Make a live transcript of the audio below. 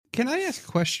Can I ask a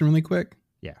question really quick?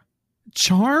 Yeah.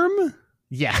 Charm?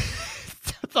 Yeah.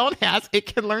 Zone has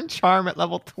it can learn charm at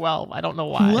level 12. I don't know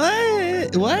why.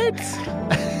 What?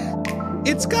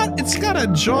 It's got a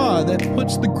jaw that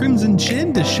puts the Crimson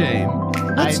Chin to shame.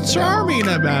 What's charming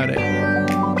about it?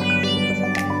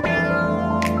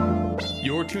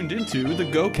 You're tuned into the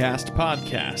GoCast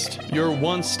podcast, your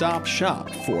one-stop shop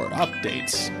for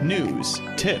updates, news,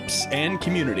 tips, and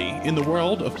community in the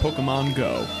world of Pokemon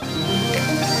Go.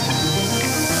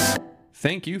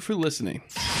 Thank you for listening.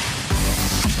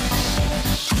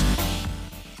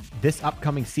 This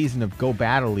upcoming season of Go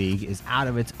Battle League is out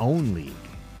of its own league.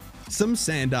 Some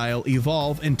Sandile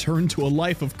evolve and turn to a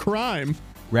life of crime.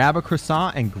 Grab a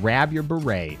croissant and grab your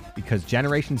beret, because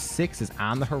Generation 6 is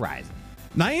on the horizon.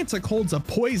 Niantic holds a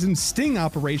poison sting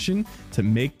operation to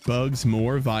make bugs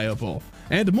more viable.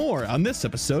 And more on this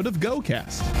episode of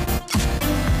GoCast.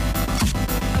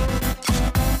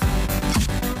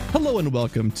 Hello and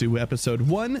welcome to episode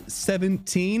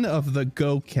 117 of the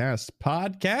GoCast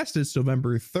podcast. It's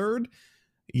November 3rd,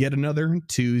 yet another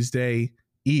Tuesday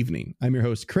evening. I'm your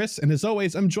host, Chris, and as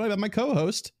always, I'm joined by my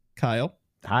co-host, Kyle.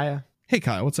 Hiya. Hey,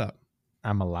 Kyle, what's up?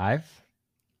 I'm alive.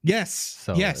 Yes.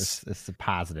 So yes. It's a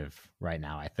positive right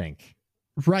now, I think.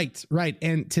 Right.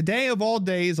 And today of all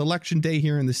days, election day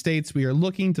here in the States, we are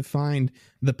looking to find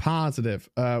the positive.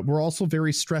 We're also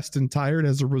very stressed and tired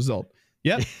as a result.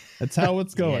 Yep, that's how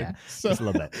it's going. Yeah, so, just a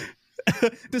little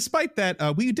bit. Despite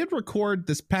that, we did record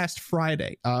this past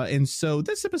Friday, and so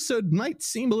this episode might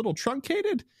seem a little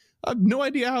truncated. I have no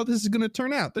idea how this is going to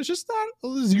turn out. There's just not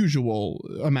the usual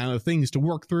amount of things to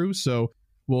work through, so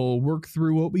we'll work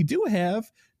through what we do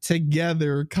have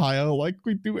together, Kyle, like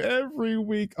we do every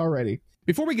week already.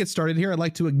 Before we get started here, I'd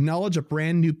like to acknowledge a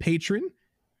brand new patron.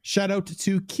 Shout out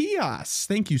to Kios.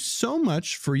 Thank you so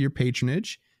much for your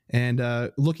patronage, and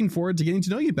looking forward to getting to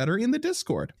know you better in the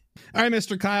Discord. All right,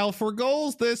 Mr. Kyle, for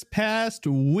goals this past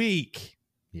week.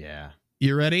 Yeah.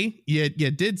 You ready? You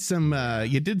did some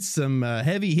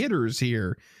heavy hitters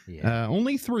here. Yeah.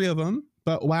 Only 3 of them,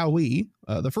 but wowee.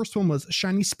 The first one was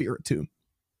Shiny Spiritomb.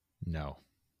 No.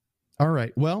 All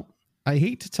right. Well, I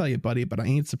hate to tell you, buddy, but I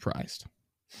ain't surprised.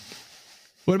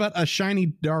 What about a Shiny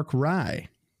Darkrai?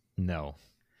 No.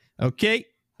 Okay.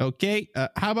 How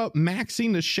about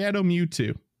maxing the Shadow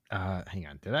Mewtwo? Hang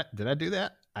on. Did I do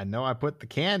that? I know I put the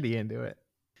candy into it.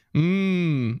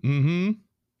 Mm-hmm.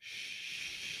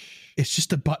 It's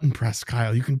just a button press,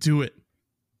 Kyle. You can do it.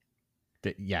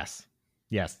 Yes.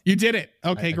 You did it.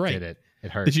 Okay, great. I did it.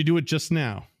 It hurt. Did you do it just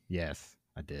now? Yes,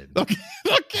 I did.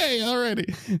 Okay,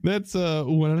 alrighty. That's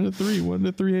 1 out of 3. 1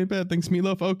 to 3 ain't bad. Thanks,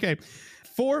 Meatloaf. Okay.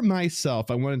 For myself,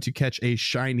 I wanted to catch a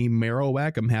shiny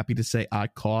Marowak. I'm happy to say I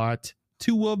caught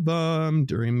 2 of them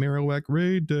during Marowak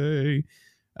Raid Day.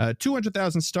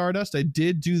 200,000 Stardust. I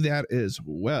did do that as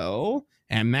well.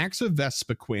 And max of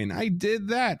Vespiquen. I did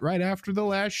that right after the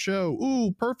last show.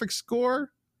 Ooh, perfect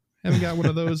score. Haven't got one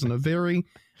of those in a very,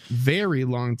 very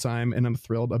long time, and I'm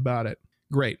thrilled about it.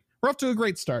 Great. We're off to a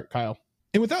great start, Kyle.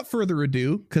 And without further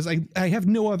ado, because I have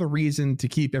no other reason to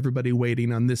keep everybody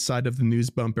waiting on this side of the news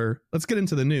bumper, let's get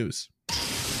into the news.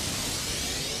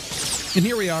 And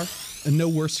here we are, and no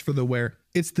worse for the wear.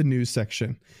 It's the news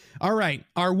section. All right,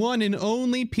 our one and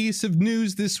only piece of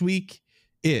news this week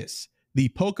is the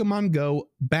Pokemon Go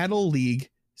Battle League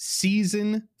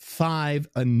Season 5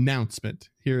 announcement.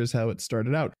 Here's how it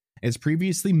started out. As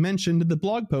previously mentioned in the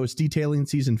blog post detailing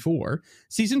Season 4,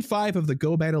 Season 5 of the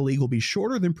Go Battle League will be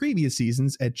shorter than previous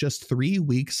seasons at just 3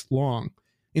 weeks long.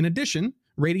 In addition,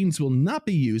 ratings will not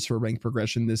be used for rank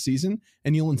progression this season,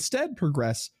 and you'll instead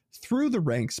progress through the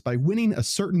ranks by winning a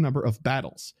certain number of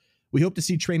battles. We hope to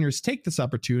see trainers take this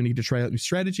opportunity to try out new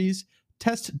strategies,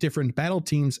 test different battle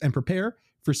teams, and prepare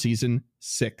for Season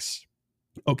 6.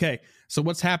 Okay, so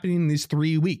what's happening in these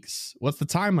 3 weeks? What's the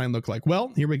timeline look like?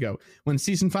 Well, here we go. When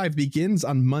Season 5 begins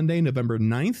on Monday, November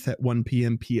 9th at 1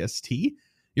 p.m. PST,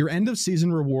 your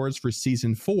end-of-season rewards for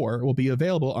Season 4 will be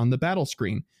available on the battle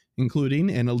screen, including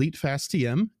an Elite Fast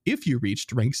TM if you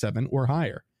reached rank 7 or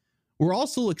higher. We're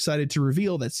also excited to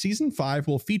reveal that Season 5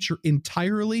 will feature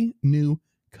entirely new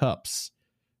cups.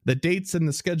 The dates and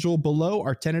the schedule below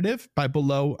are tentative. By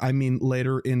below, I mean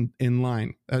later in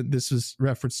line. This is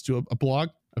reference to a blog.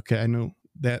 Okay, I know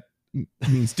that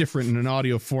means different in an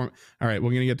audio form. All right,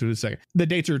 we're going to get to it in a second. The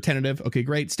dates are tentative. Okay,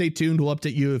 great. Stay tuned. We'll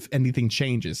update you if anything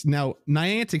changes. Now,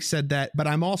 Niantic said that, but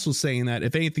I'm also saying that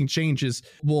if anything changes,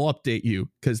 we'll update you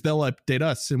because they'll update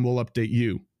us and we'll update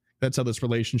you. That's how this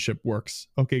relationship works.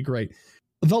 Okay, great.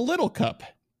 The Little Cup.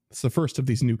 It's the first of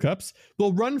these new cups,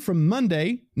 will run from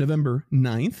Monday, November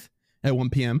 9th at 1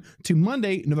 p.m. to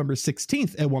Monday, November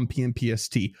 16th at 1 p.m.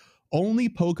 PST. Only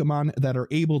Pokemon that are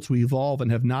able to evolve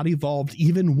and have not evolved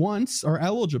even once are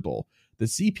eligible. The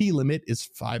CP limit is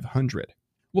 500.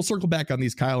 We'll circle back on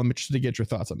these, Kyle. I'm interested to get your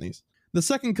thoughts on these. The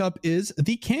second cup is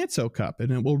the Kanto Cup,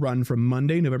 and it will run from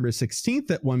Monday, November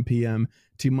 16th at 1 p.m.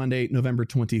 to Monday, November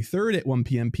 23rd at 1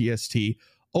 p.m. PST.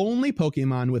 Only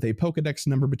Pokemon with a Pokedex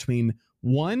number between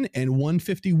 1 and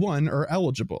 151 are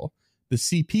eligible. The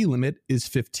CP limit is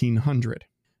 1500.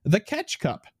 The Catch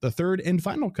Cup, the third and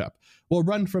final cup, will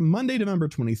run from Monday, November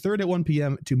 23rd at 1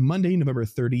 p.m. to Monday, November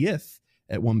 30th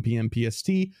at 1 p.m. PST.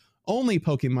 Only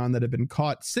Pokemon that have been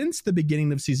caught since the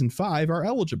beginning of Season 5 are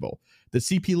eligible. The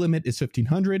CP limit is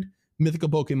 1500. Mythical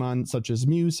Pokemon such as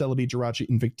Mew, Celebi, Jirachi,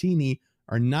 and Victini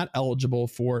are not eligible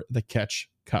for the Catch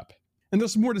Cup. And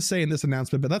there's more to say in this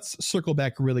announcement, but let's circle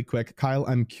back really quick. Kyle,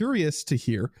 I'm curious to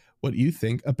hear what you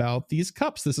think about these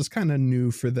cups. This is kind of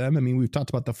new for them. I mean, we've talked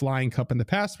about the Flying Cup in the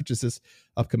past, which is this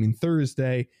upcoming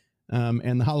Thursday.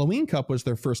 And the Halloween Cup was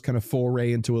their first kind of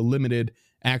foray into a limited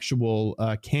actual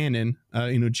canon,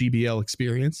 GBL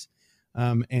experience.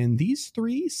 And these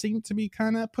three seem to be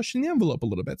kind of pushing the envelope a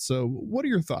little bit. So what are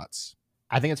your thoughts?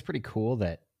 I think it's pretty cool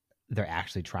that they're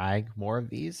actually trying more of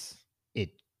these.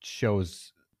 It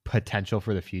shows potential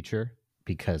for the future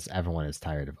because everyone is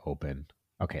tired of open.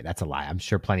 Okay, that's a lie. I'm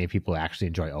sure plenty of people actually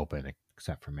enjoy open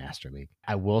except for Master League.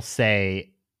 I will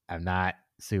say I'm not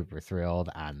super thrilled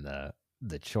on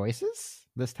the choices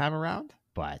this time around,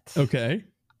 but okay.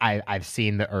 I've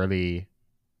seen the early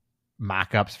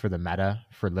mock-ups for the meta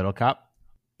for Little Cup.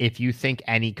 If you think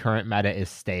any current meta is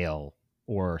stale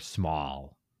or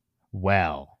small,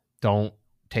 well, don't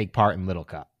take part in Little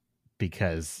Cup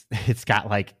because it's got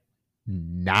like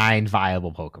 9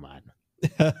 viable Pokemon.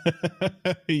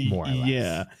 More or less.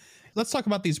 Yeah. Let's talk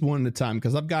about these one at a time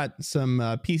because I've got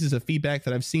some pieces of feedback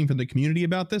that I've seen from the community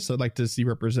about this. So I'd like to see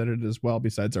represented as well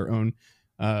besides our own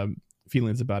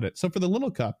feelings about it. So for the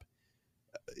Little Cup,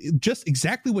 just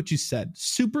exactly what you said,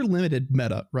 super limited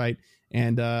meta, right?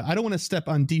 And I don't want to step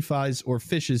on DeFi's or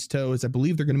Fish's toes. I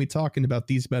believe they're going to be talking about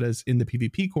these metas in the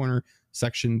PvP corner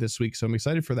section this week. So I'm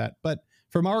excited for that. But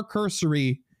from our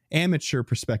cursory amateur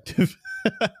perspective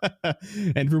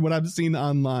and from what I've seen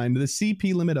online, the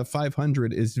CP limit of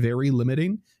 500 is very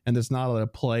limiting and there's not a lot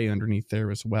of play underneath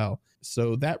there as well.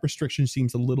 So that restriction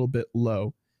seems a little bit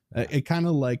low. It kind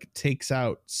of like takes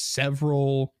out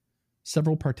several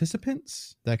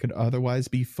participants that could otherwise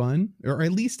be fun, or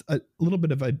at least a little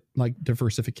bit of a like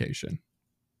diversification.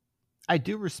 I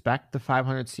do respect the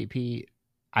 500 CP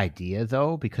idea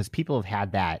though, because people have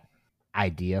had that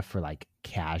idea for like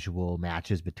casual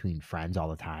matches between friends all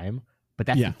the time. But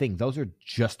that's the thing. Those are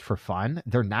just for fun.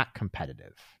 They're not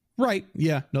competitive. Right.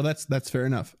 Yeah. No, that's fair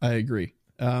enough. I agree.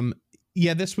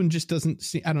 This one just doesn't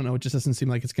seem, I don't know. It just doesn't seem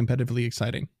like it's competitively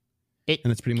exciting. And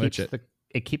that's pretty much it.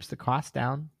 It keeps the cost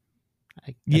down.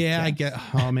 I get.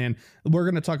 Oh man, we're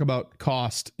going to talk about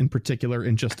cost in particular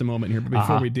in just a moment here. But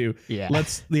before we do,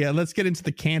 let's get into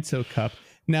the Kanto Cup.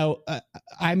 Now,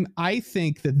 I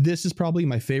think that this is probably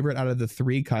my favorite out of the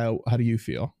three. Kyle, how do you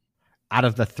feel? Out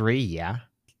of the three, yeah,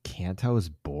 Kanto is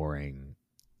boring.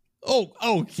 Oh,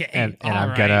 okay. And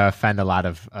I'm gonna offend a lot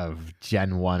of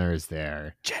Gen 1ers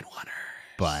there. Gen 1ers.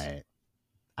 But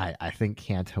I think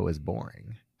Kanto is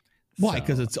boring. Why?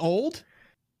 Because it's old?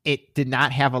 It did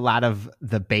not have a lot of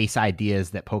the base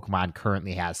ideas that Pokemon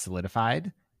currently has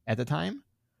solidified at the time.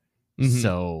 Mm-hmm.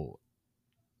 So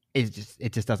it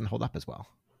just doesn't hold up as well.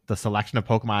 The selection of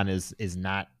Pokemon is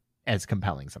not as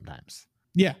compelling sometimes.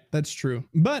 Yeah, that's true.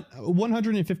 But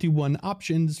 151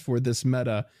 options for this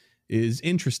meta is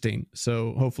interesting.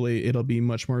 So hopefully it'll be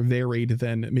much more varied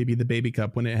than maybe the Baby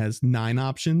Cup when it has 9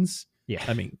 options. Yeah.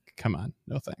 I mean, come on.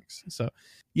 No thanks. So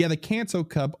yeah, the Kanto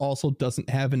Cup also doesn't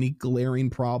have any glaring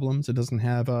problems. It doesn't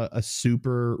have a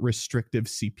super restrictive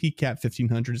CP cap.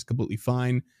 1500 is completely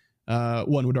fine.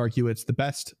 One would argue it's the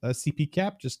best CP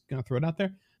cap. Just gonna throw it out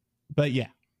there. But yeah,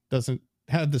 doesn't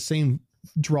have the same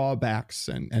drawbacks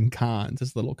and cons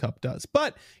as Little Cup does.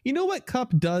 But you know what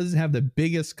Cup does have the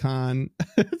biggest con?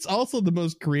 It's also the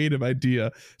most creative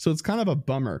idea. So it's kind of a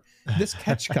bummer. This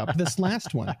Catch Cup, this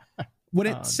last one, when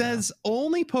it says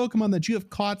only Pokemon that you have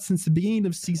caught since the beginning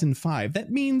of Season 5, that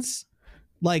means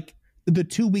like the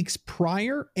 2 weeks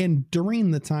prior and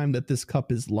during the time that this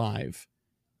cup is live.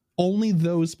 Only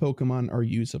those Pokemon are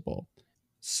usable.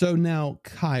 So now,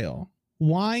 Kyle,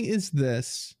 why is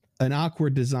this an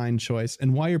awkward design choice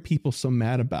and why are people so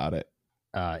mad about it?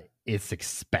 It's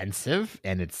expensive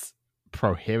and it's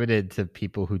prohibited to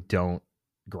people who don't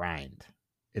grind,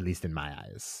 at least in my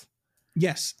eyes.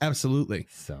 Yes, absolutely.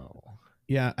 So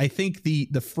yeah, I think the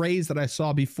phrase that I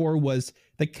saw before was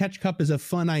the Catch Cup is a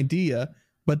fun idea,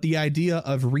 but the idea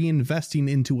of reinvesting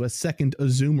into a second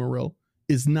Azumarill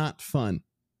is not fun.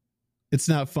 It's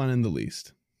not fun in the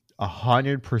least.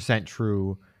 100%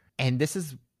 true. And this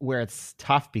is where it's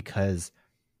tough because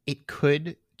it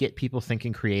could get people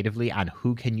thinking creatively on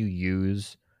who can you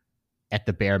use at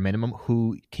the bare minimum,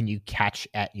 who can you catch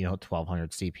at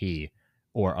 1200 CP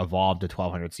or evolve to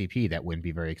 1200 CP that wouldn't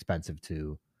be very expensive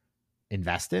to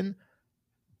invest in.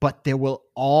 But there will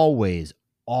always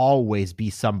be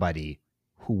somebody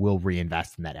who will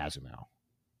reinvest in that Azumarill.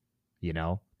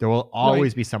 There will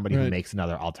always be somebody who makes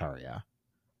another Altaria,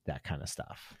 that kind of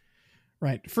stuff.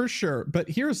 Right, for sure. But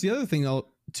here's the other thing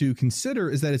to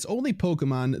consider is that it's only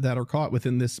Pokemon that are caught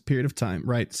within this period of time,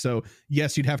 right? So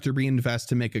yes, you'd have to reinvest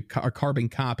to make a carbon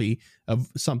copy of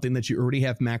something that you already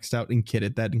have maxed out and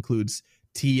kitted. That includes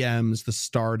TMs, the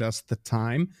Stardust, the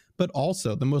time. But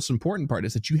also the most important part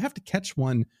is that you have to catch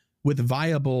one with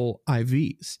viable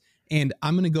IVs. And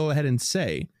I'm going to go ahead and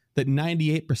say that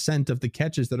 98% of the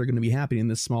catches that are going to be happening in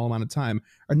this small amount of time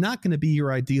are not going to be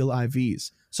your ideal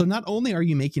IVs. So not only are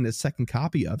you making a second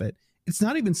copy of it, it's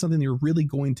not even something you're really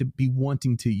going to be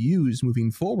wanting to use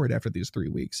moving forward after these 3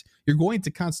 weeks. You're going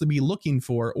to constantly be looking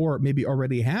for, or maybe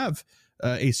already have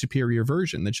a superior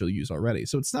version that you'll use already.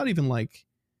 So it's not even like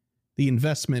the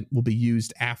investment will be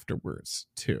used afterwards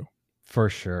too. For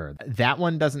sure. That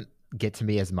one doesn't get to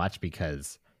me as much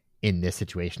because in this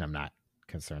situation, I'm not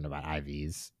concerned about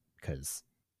IVs because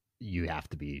you have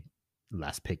to be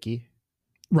less picky.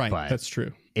 Right. But that's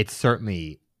true. It's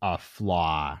certainly a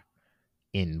flaw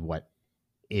in what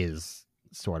is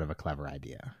sort of a clever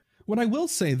idea. What I will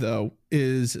say, though,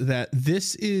 is that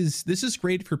this is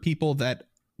great for people that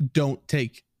don't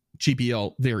take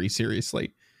GPL very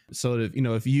seriously. So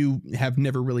if you have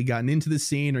never really gotten into the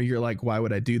scene, or you're like, why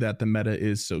would I do that? The meta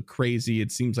is so crazy.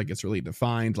 It seems like it's really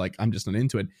defined. Like, I'm just not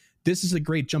into it. This is a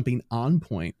great jumping on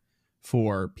point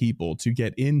for people to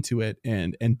get into it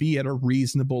and be at a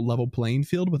reasonable level playing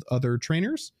field with other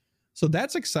trainers. So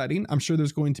that's exciting. I'm sure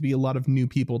there's going to be a lot of new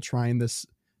people trying this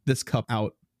cup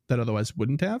out that otherwise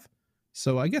wouldn't have.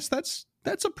 So I guess that's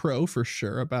a pro for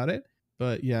sure about it.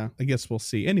 But yeah, I guess we'll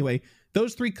see. Anyway,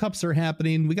 those 3 cups are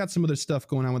happening. We got some other stuff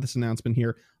going on with this announcement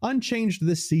here. Unchanged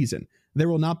this season. There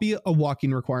will not be a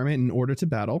walking requirement in order to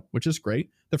battle, which is great.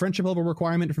 The friendship level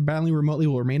requirement for battling remotely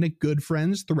will remain at good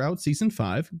friends throughout Season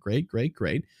 5. Great.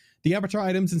 The avatar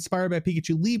items inspired by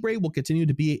Pikachu Libre will continue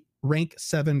to be rank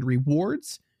 7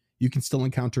 rewards. You can still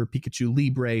encounter Pikachu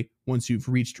Libre once you've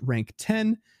reached rank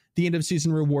 10. The end of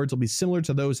season rewards will be similar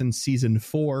to those in Season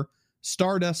 4.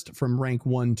 Stardust from rank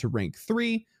 1 to rank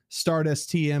 3. Stardust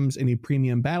TMs in a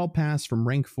premium battle pass from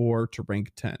rank 4 to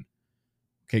rank 10.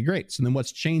 Okay, great. So then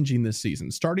what's changing this season?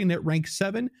 Starting at rank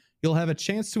 7, you'll have a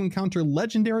chance to encounter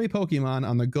legendary Pokemon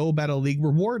on the Go Battle League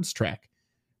rewards track.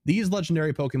 These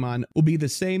legendary Pokemon will be the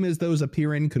same as those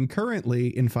appearing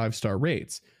concurrently in 5-star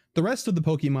raids. The rest of the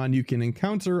Pokemon you can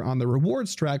encounter on the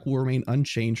rewards track will remain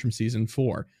unchanged from Season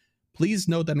 4. Please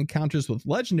note that encounters with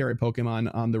legendary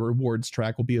Pokemon on the rewards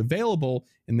track will be available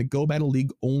in the Go Battle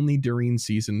League only during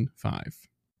Season 5.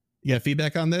 You got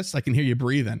feedback on this? I can hear you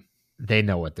breathing. They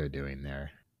know what they're doing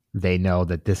there. They know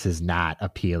that this is not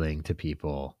appealing to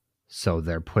people, so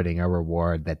they're putting a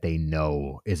reward that they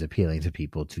know is appealing to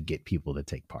people to get people to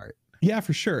take part. Yeah,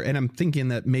 for sure. And I'm thinking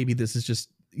that maybe this is just,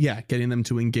 getting them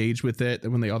to engage with it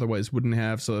when they otherwise wouldn't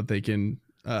have, so that they can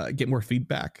get more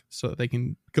feedback, so that they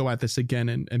can go at this again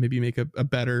and maybe make a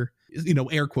better,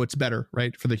 air quotes better,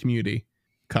 right, for the community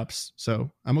cups. So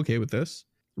I'm okay with this.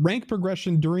 Rank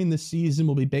progression during the season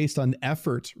will be based on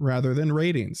effort rather than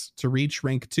ratings. To reach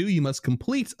rank 2, you must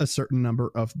complete a certain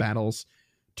number of battles.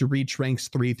 To reach ranks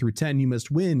 3 through 10, you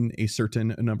must win a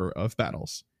certain number of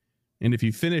battles. And if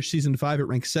you finish Season 5 at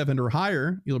rank 7 or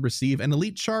higher, you'll receive an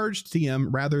Elite Charged TM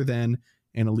rather than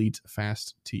an Elite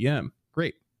Fast TM.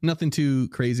 Great. Nothing too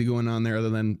crazy going on there other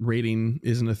than rating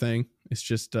isn't a thing. It's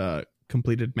just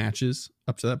completed matches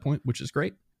up to that point, which is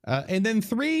great. And then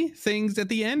 3 things at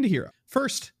the end here.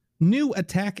 First, new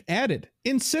attack added.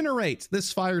 Incinerate.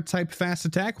 This fire-type fast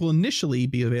attack will initially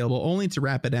be available only to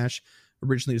Rapidash,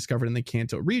 originally discovered in the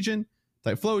Kanto region,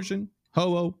 Typhlosion,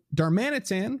 Ho-Oh,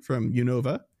 Darmanitan from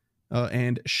Unova,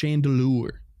 and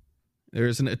Chandelure.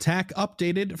 There's an attack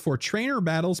updated for trainer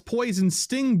battles. Poison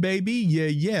Sting, baby.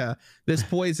 Yeah. This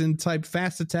poison-type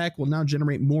fast attack will now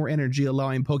generate more energy,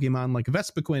 allowing Pokemon like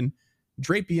Vespiquen,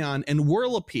 Drapion, and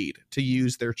Whirlipede to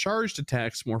use their charged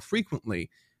attacks more frequently.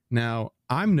 Now,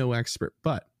 I'm no expert,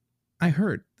 but I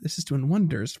heard this is doing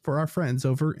wonders for our friends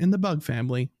over in the Bug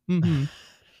family. Mm-hmm.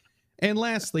 And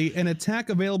lastly, an attack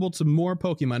available to more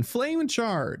Pokemon. Flame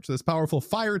Charge. This powerful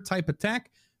fire-type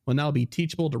attack will now be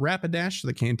teachable to Rapidash,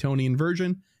 the Cantonian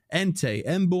version, Entei,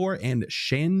 Embor, and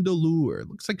Chandelure.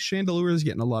 Looks like Chandelure is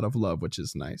getting a lot of love, which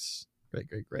is nice.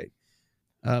 Great.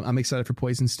 I'm excited for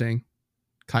Poison Sting.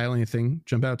 Kyle, anything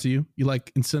jump out to you? You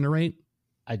like Incinerate?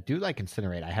 I do like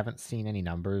Incinerate. I haven't seen any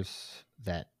numbers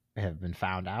that have been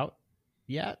found out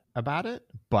yet about it,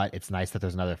 but it's nice that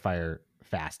there's another fire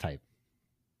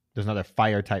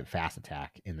type fast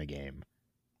attack in the game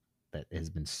that has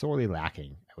been sorely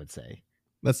lacking, I would say.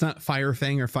 That's not Fire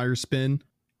Fang or Fire Spin?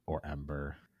 Or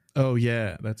Ember. Oh,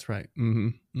 yeah, that's right.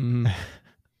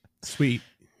 Sweet.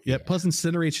 Yeah, plus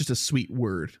Incinerate's just a sweet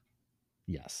word.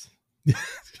 Yes.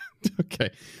 Okay.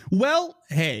 Well,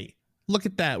 hey, look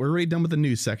at that. We're already done with the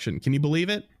news section. Can you believe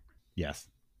it? Yes.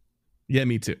 Yeah,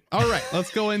 me too. All right,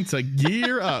 let's go into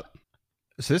Gear Up.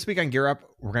 So this week on Gear Up,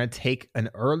 we're going to take an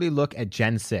early look at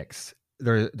Gen 6.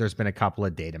 There's been a couple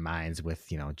of data mines with,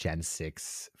 Gen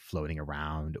 6 floating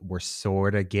around. We're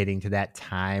sort of getting to that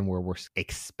time where we're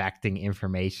expecting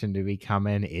information to be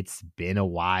coming. It's been a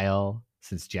while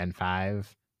since Gen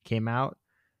 5 came out.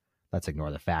 Let's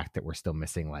ignore the fact that we're still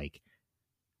missing like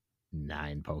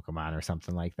 9 Pokemon or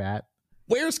something like that.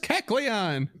 Where's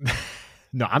Kecleon?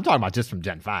 No, I'm talking about just from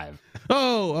Gen 5.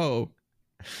 Oh.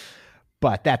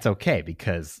 But that's okay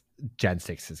because Gen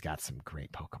 6 has got some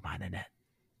great Pokemon in it.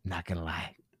 Not going to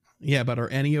lie. Yeah, but are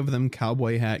any of them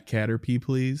Cowboy Hat, Caterpie,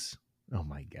 please? Oh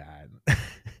my God.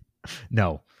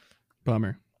 No.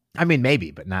 Bummer. I mean,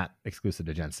 maybe, but not exclusive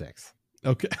to Gen 6.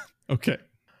 Okay.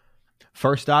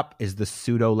 First up is the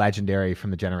pseudo legendary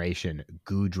from the generation,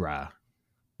 Goodra,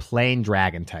 plain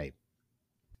dragon type.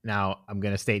 Now, I'm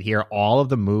going to state here, all of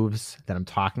the moves that I'm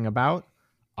talking about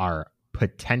are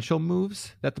potential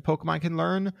moves that the Pokemon can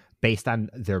learn based on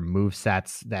their move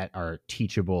sets that are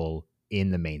teachable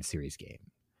in the main series game.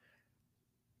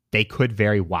 They could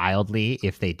vary wildly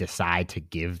if they decide to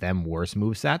give them worse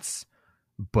move sets,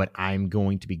 but I'm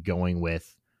going to be going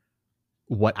with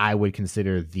what I would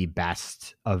consider the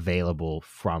best available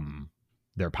from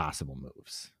their possible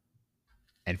moves.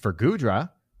 And for Goodra,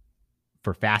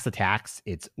 for fast attacks,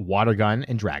 it's Water Gun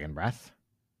and Dragon Breath.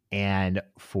 And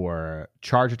for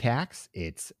charge attacks,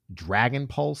 it's Dragon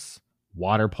Pulse,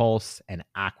 Water Pulse, and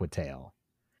Aqua Tail.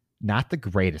 Not the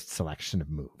greatest selection of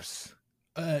moves.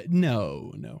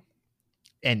 No.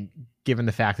 And given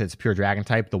the fact that it's pure Dragon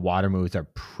type, the water moves are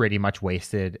pretty much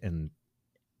wasted, and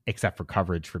except for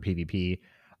coverage for PvP.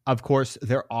 Of course,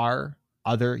 there are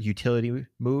other utility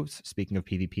moves, speaking of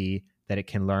PvP, that it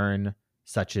can learn,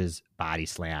 such as Body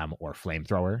Slam or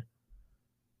Flamethrower.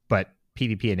 But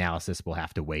PvP analysis will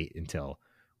have to wait until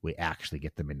we actually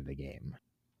get them into the game.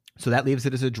 So that leaves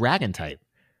it as a Dragon type.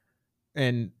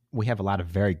 And we have a lot of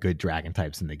very good Dragon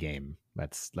types in the game,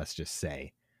 let's just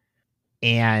say.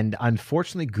 And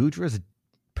unfortunately, Goodra's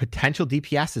potential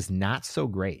DPS is not so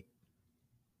great.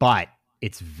 But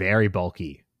it's very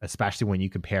bulky, especially when you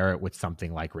compare it with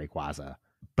something like Rayquaza.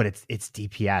 But it's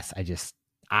DPS.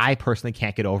 I personally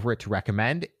can't get over it to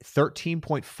recommend.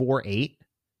 13.48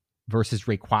 versus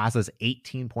Rayquaza's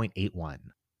 18.81.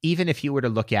 Even if you were to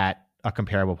look at a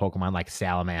comparable Pokemon like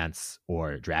Salamence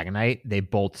or Dragonite, they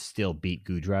both still beat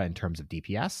Goodra in terms of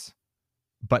DPS.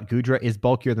 But Goodra is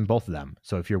bulkier than both of them.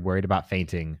 So if you're worried about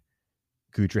fainting,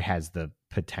 Goodra has the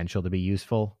potential to be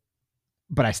useful.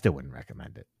 But I still wouldn't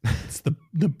recommend it. It's the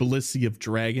Blissey of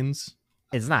dragons.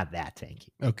 It's not that tanky.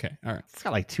 Okay, all right. It's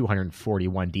got like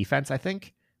 241 defense, I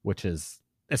think,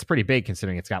 it's pretty big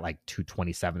considering it's got like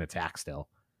 227 attack still.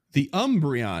 The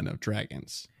Umbreon of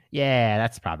dragons. Yeah,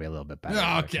 that's probably a little bit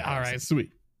better. Okay, all right,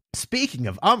 sweet. Speaking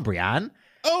of Umbreon,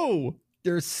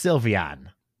 there's Sylveon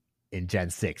in Gen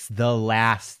 6, the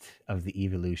last of the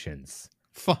evolutions.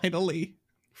 Finally.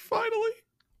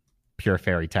 Pure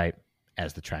fairy type,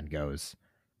 as the trend goes.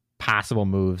 Possible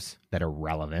moves that are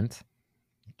relevant: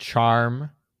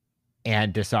 Charm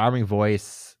and Disarming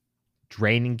Voice,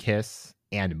 Draining Kiss,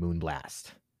 and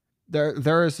Moonblast.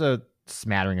 There is a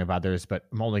smattering of others, but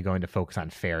I'm only going to focus on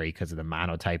fairy because of the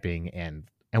monotyping and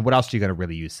what else are you going to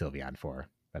really use Sylveon for?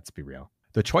 Let's be real.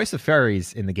 The choice of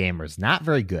fairies in the game is not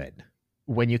very good.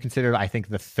 When you consider, I think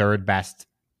the third best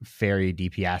fairy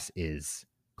DPS is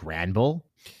Granbull,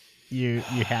 you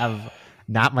have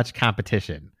not much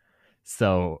competition.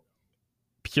 So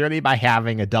purely by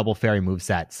having a double fairy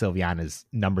moveset, Sylveon is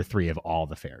number 3 of all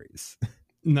the fairies.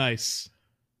 Nice.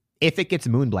 If it gets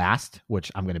Moonblast,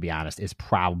 which I'm going to be honest, is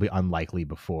probably unlikely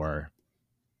before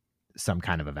some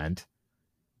kind of event,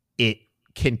 it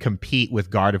can compete with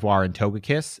Gardevoir and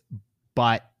Togekiss,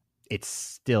 but it's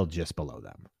still just below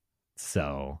them.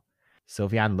 So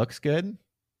Sylveon looks good.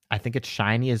 I think its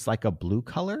shiny is like a blue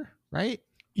color, right?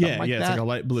 Yeah, it's like a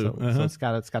light blue. So it's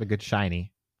got a good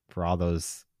shiny for all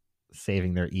those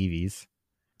saving their EVs.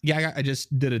 Yeah, I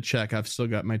just did a check. I've still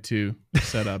got my 2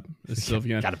 set up.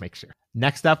 Sylveon. Gotta make sure.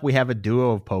 Next up, we have a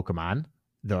duo of Pokemon,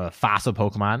 the fossil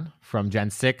Pokemon from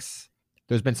Gen 6.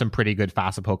 There's been some pretty good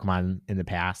fossil Pokemon in the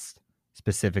past,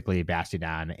 specifically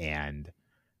Bastiodon and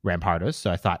Rampardos.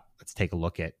 So I thought, let's take a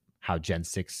look at how Gen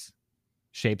 6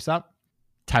 shapes up.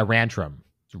 Tyrantrum,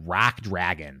 Rock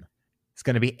Dragon. It's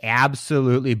going to be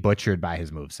absolutely butchered by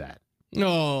his moveset.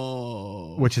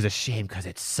 Oh. Which is a shame because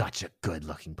it's such a good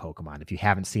looking Pokemon. If you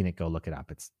haven't seen it, go look it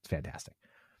up. It's fantastic.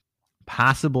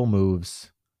 Possible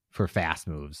moves for fast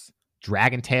moves: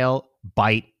 Dragon Tail,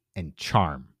 Bite, and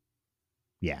Charm.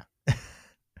 Yeah.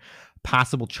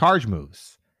 Possible charge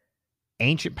moves: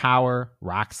 Ancient Power,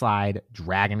 Rock Slide,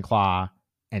 Dragon Claw,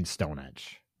 and Stone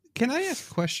Edge. Can I ask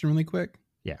a question really quick?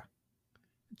 Yeah.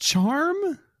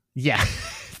 Charm? Yeah.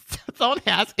 Zone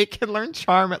has it can learn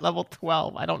Charm at level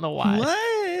 12. I don't know why.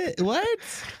 What?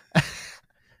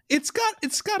 It's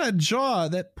got a jaw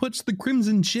that puts the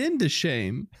Crimson Chin to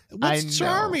shame. What's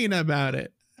charming about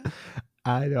it?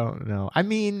 I don't know. I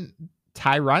mean,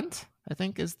 Tyrunt, I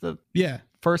think, is the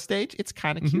first stage. It's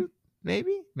kind of cute.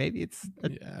 Maybe it's I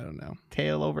don't know.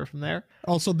 Tail over from there.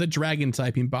 Also, the dragon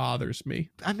typing bothers me.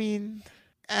 I mean,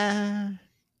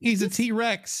 he's a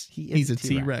T-Rex. He's a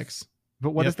T-Rex.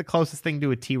 But what is the closest thing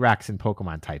to a T-Rex in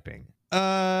Pokemon typing?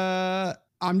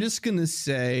 I'm just gonna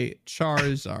say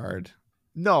Charizard.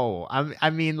 No, I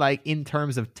mean, like, in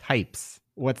terms of types,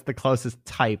 what's the closest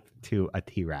type to a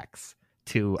T-Rex,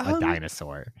 to a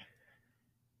dinosaur?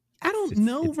 I don't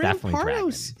know.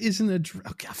 Rampardos isn't a...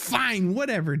 Okay, fine,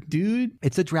 whatever, dude.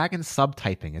 It's a dragon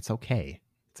subtyping. It's okay.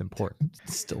 It's important.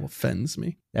 It still offends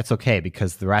me. That's okay,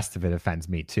 because the rest of it offends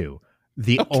me, too.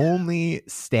 The only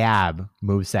stab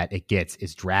moveset it gets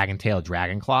is Dragon Tail,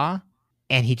 Dragon Claw,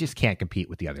 and he just can't compete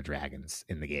with the other dragons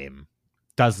in the game.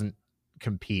 Doesn't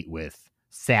compete with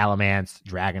Salamence,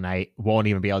 Dragonite, won't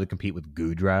even be able to compete with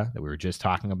Goodra that we were just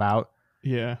talking about.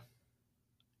 Yeah.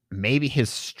 Maybe his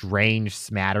strange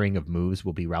smattering of moves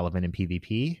will be relevant in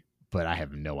PvP, but I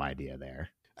have no idea there.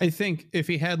 I think if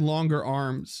he had longer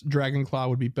arms, Dragon Claw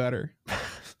would be better.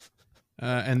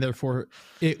 And therefore,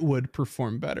 it would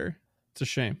perform better. It's a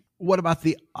shame. What about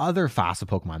the other fossil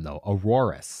Pokemon, though?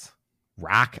 Aurorus,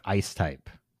 Rock Ice type.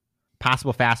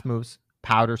 Possible fast moves: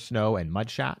 Powder Snow and Mud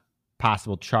Shot.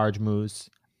 Possible charge moves: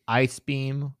 Ice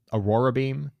Beam, Aurora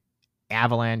Beam,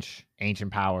 Avalanche,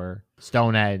 Ancient Power,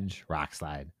 Stone Edge, Rock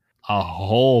Slide. A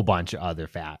whole bunch of other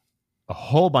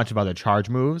charge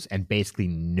moves, and basically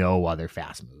no other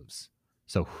fast moves.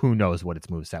 So who knows what its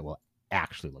moveset will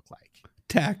actually look like?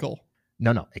 Tackle.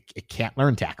 No, it can't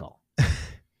learn Tackle.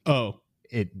 Oh.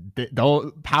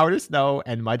 The Powder Snow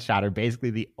and Mud Shot are basically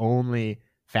the only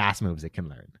fast moves it can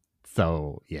learn.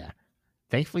 So yeah,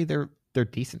 thankfully they're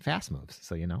decent fast moves.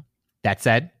 So that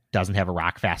said, doesn't have a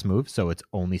rock fast move, so its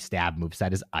only stab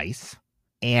moveset is Ice,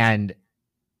 and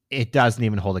it doesn't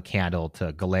even hold a candle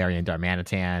to Galarian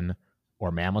Darmanitan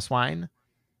or Mamoswine.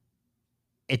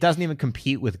 It doesn't even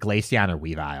compete with Glaceon or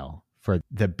Weavile for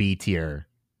the B tier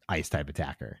Ice type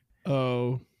attacker.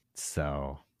 Oh,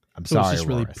 so I'm sorry. It's just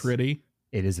really pretty.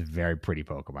 It is a very pretty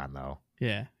Pokemon, though.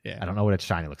 Yeah. I don't know what its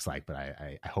shiny looks like, but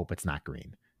I hope it's not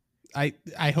green. I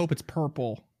hope it's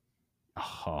purple.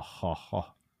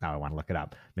 Now I want to look it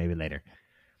up. Maybe later.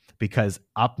 Because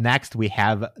up next, we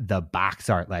have the box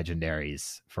art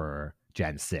legendaries for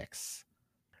Gen 6.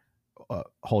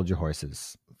 Hold your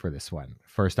horses for this one.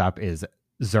 First up is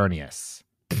Xerneas.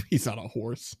 He's not a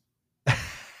horse.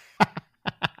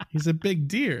 He's a big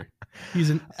deer. He's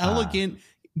an elegant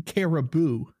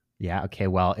caribou. Yeah, okay.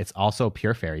 Well, it's also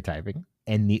pure fairy typing.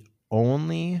 And the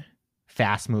only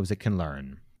fast moves it can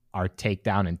learn are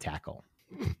Takedown and Tackle.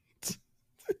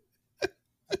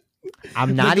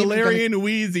 I'm not the Galarian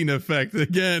wheezing effect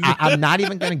again. I'm not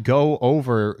even going to go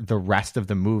over the rest of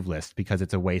the move list because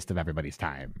it's a waste of everybody's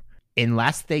time.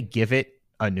 Unless they give it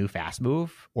a new fast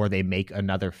move or they make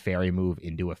another fairy move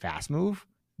into a fast move,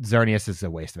 Xerneas is a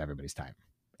waste of everybody's time.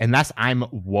 Unless I'm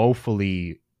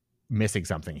woefully missing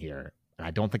something here. And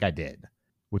I don't think I did,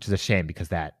 which is a shame because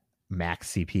that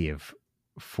max CP of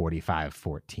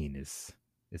 4514 is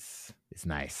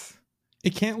nice.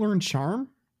 It can't learn Charm?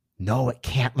 No, it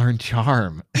can't learn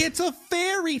Charm. It's a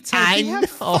fairy type. You have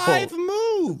 5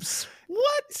 moves.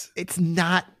 What? It's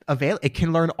not available. It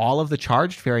can learn all of the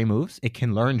charged fairy moves. It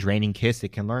can learn Draining Kiss.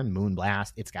 It can learn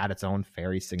Moonblast. It's got its own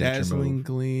fairy signature Dazzling move.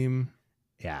 Gleam.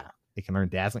 Yeah, it can learn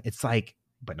Dazzling. It's like,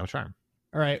 but no Charm.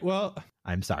 All right, well.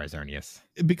 I'm sorry, Xerneas.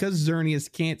 Because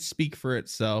Xerneas can't speak for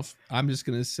itself, I'm just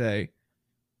going to say,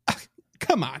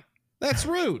 come on. That's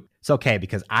rude. It's okay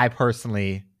because I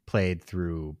personally played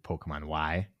through Pokemon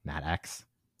Y, not X.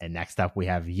 And next up, we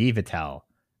have Yveltal,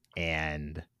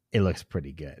 and it looks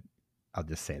pretty good. I'll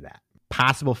just say that.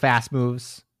 Possible fast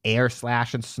moves, Air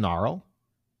Slash and Snarl.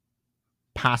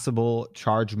 Possible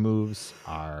charge moves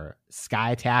are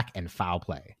Sky Attack and Foul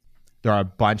Play. There are a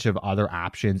bunch of other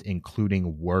options,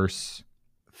 including worse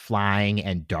flying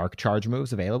and dark charge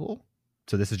moves available.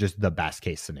 So this is just the best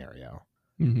case scenario.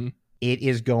 Mm-hmm. It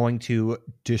is going to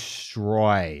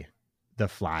destroy the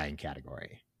flying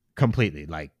category completely.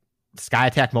 Like Sky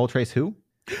Attack Moltres, who?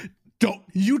 Don't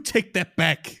you take that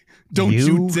back. Don't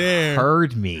you dare.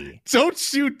 Heard me.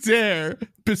 Don't you dare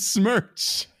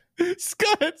besmirch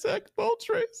Sky Attack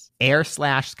Moltres. Air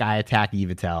Slash Sky Attack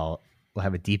Yveltal will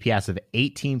have a DPS of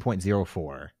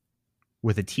 18.04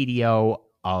 with a TDO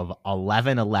of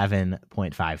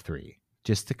 1111.53.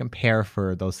 Just to compare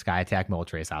for those Sky Attack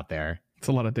Moltres out there. It's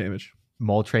a lot of damage.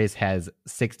 Moltres has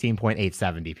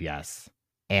 16.87 DPS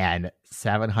and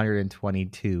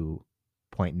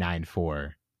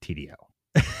 722.94 TDO.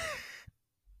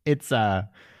 It's a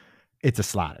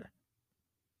slaughter.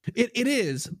 It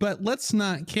is, but let's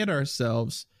not kid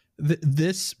ourselves.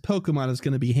 This Pokemon is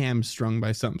going to be hamstrung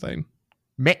by something.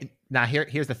 Now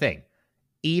here's the thing.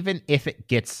 Even if it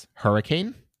gets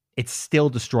Hurricane, it still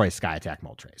destroys Sky Attack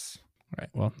Moltres. All right.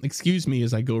 Well, excuse me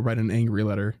as I go write an angry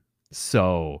letter.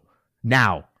 So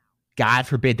now, God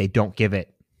forbid they don't give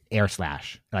it Air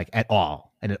Slash like at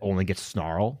all, and it only gets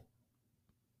Snarl.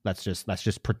 Let's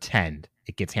just pretend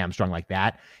it gets hamstrung like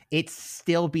that. It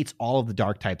still beats all of the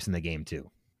dark types in the game too.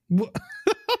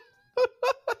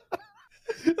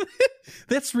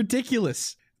 That's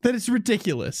ridiculous. That is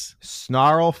ridiculous.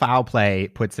 Snarl Foul Play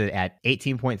puts it at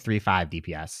 18.35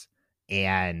 DPS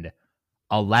and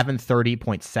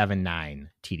 1130.79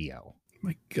 TDO.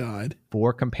 My God.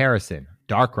 For comparison,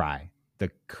 Darkrai,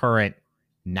 the current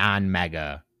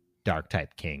non-mega dark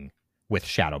type king with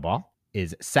Shadow Ball,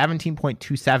 is 17.27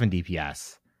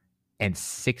 DPS and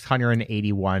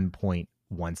 681.17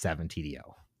 TDO.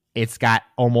 It's got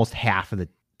almost half of the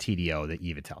TDO that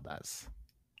Yveltal does.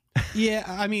 Yeah,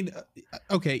 I mean,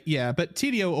 okay, yeah, but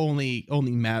TDO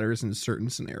only matters in certain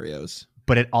scenarios.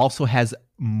 But it also has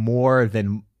more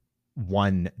than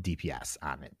one DPS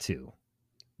on it too.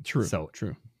 True. So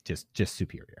true. Just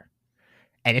superior.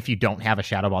 And if you don't have a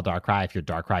Shadow Ball Darkrai, if your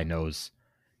Darkrai knows,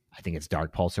 I think it's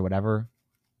Dark Pulse or whatever,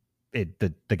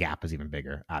 the gap is even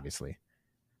bigger, obviously.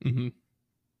 Mm-hmm.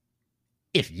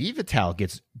 If Yveltal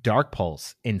gets Dark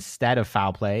Pulse instead of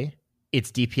Foul Play,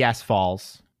 its DPS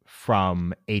falls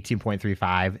from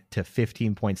 18.35 to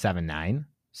 15.79.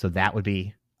 So that would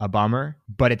be a bummer.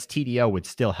 But its TDO would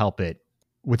still help it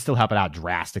out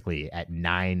drastically at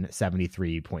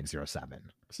 973.07.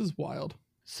 This is wild.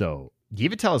 So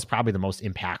Yveltal is probably the most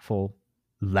impactful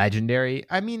legendary.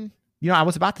 I mean, I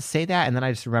was about to say that, and then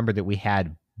I just remembered that we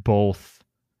had both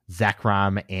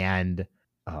Zekrom and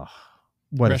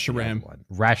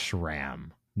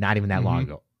Reshiram. Not even that long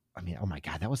ago. I mean, oh my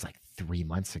God, that was like 3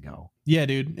 months ago. Yeah,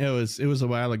 dude, it was a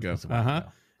while ago.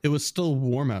 It was still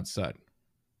warm outside.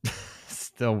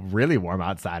 Still really warm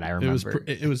outside. I remember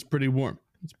it was pretty warm.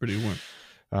 It's pretty warm.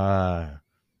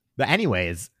 But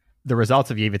anyways, the results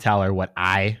of Yveltal are what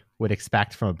I would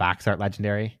expect from a box art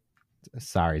legendary.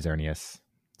 Sorry, Xerneas.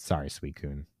 Sorry,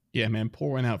 Suicune. Yeah, man,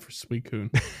 pour one out for Suicune,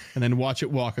 and then watch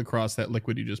it walk across that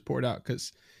liquid you just poured out,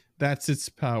 because that's its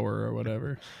power or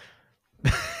whatever.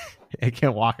 It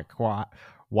can walk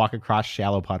across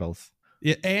shallow puddles.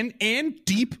 Yeah, and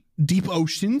deep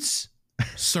oceans,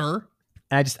 sir.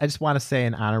 And I just want to say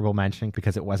an honorable mention,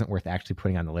 because it wasn't worth actually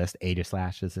putting on the list.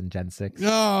 Aegislash is in Gen 6.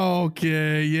 Oh,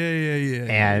 okay.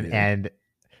 Yeah. And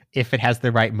if it has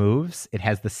the right moves, it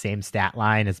has the same stat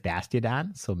line as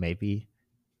Bastiodon, so maybe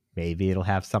it'll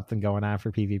have something going on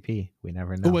for PvP. We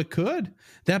never know. Oh, it could.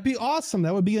 That'd be awesome.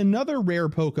 That would be another rare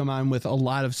Pokemon with a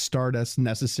lot of Stardust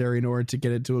necessary in order to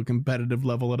get it to a competitive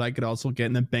level that I could also get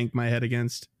and then bank my head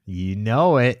against. You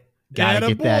know it. Gotta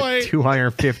get that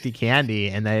 250 candy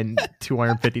and then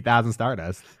 250,000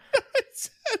 Stardust.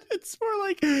 It's more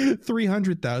like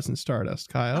 300,000 Stardust,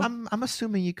 Kyle. I'm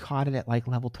assuming you caught it at like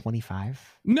level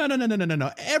 25. No.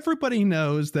 Everybody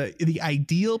knows that the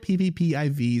ideal PvP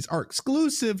IVs are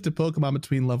exclusive to Pokemon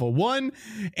between level 1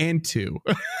 and 2.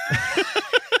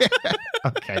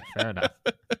 Okay, fair enough.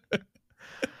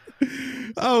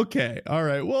 Okay, all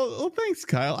right. Well, thanks,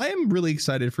 Kyle. I am really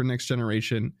excited for next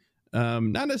generation.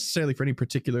 Not necessarily for any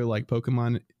particular like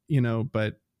Pokemon,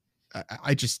 but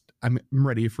I'm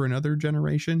ready for another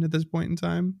generation at this point in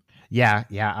time. Yeah,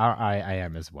 I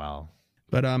am as well.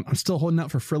 But I'm still holding out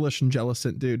for Frillish and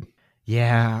Jellicent, dude.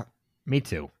 Yeah, me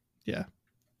too. Yeah.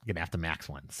 I'm gonna have to max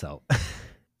one. So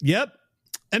Yep.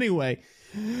 Anyway,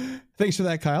 thanks for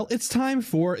that, Kyle. It's time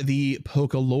for the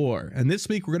Poke lore. And this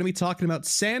week we're going to be talking about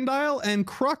Sandile and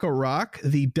Krokorok,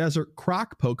 the desert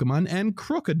croc Pokemon, and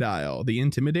Crocodile, the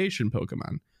intimidation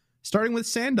Pokemon. Starting with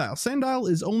Sandile. Sandile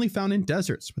is only found in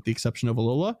deserts, with the exception of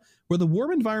Alola, where the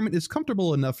warm environment is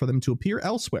comfortable enough for them to appear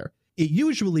elsewhere. It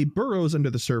usually burrows under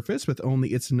the surface with only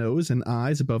its nose and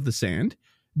eyes above the sand.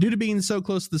 Due to being so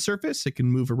close to the surface, it can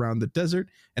move around the desert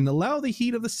and allow the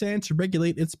heat of the sand to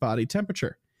regulate its body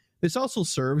temperature. This also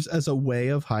serves as a way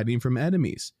of hiding from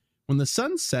enemies. When the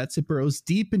sun sets, it burrows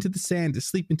deep into the sand to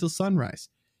sleep until sunrise.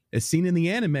 As seen in the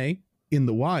anime, in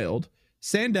the wild,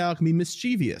 Sandile can be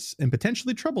mischievous and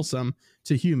potentially troublesome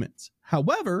to humans.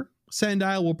 However,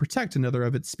 Sandile will protect another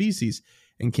of its species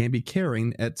and can be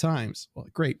caring at times. Well,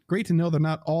 great to know they're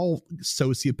not all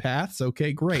sociopaths.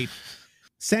 Okay, great.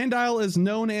 Sandile is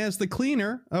known as the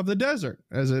cleaner of the desert,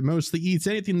 as it mostly eats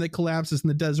anything that collapses in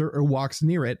the desert or walks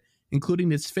near it,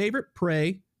 including its favorite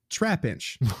prey,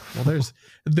 Trapinch. Well,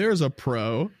 there's a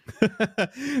pro.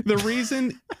 The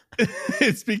reason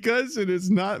it's because it is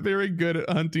not very good at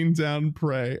hunting down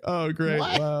prey. Oh, great.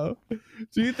 What? Wow.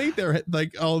 Do you think they're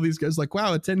like all these guys like,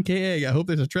 wow, a 10K egg. I hope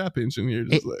there's a Trapinch in here.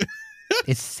 Just like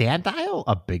Is Sandile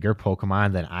a bigger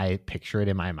Pokemon than I picture it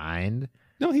in my mind?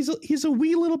 No, he's a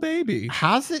wee little baby.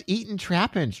 How's it eating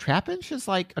Trapinch? Trapinch is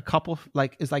like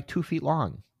is like 2 feet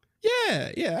long. Yeah.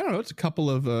 I don't know. It's a couple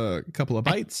of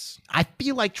bites. I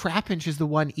feel like Trapinch is the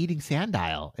one eating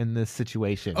Sandile in this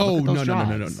situation. Oh, Look at no. those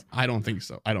jaws. I don't think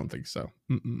so.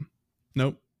 Mm-mm.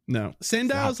 Nope. No.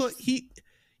 Sandile's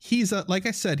he's like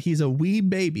I said, he's a wee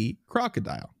baby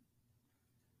crocodile.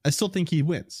 I still think he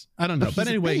wins. I don't know. But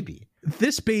anyway,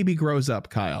 this baby grows up,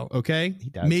 Kyle. Okay.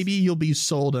 He does. Maybe you'll be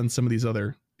sold on some of these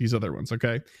other ones.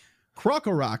 Okay.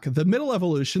 Krokorok, the middle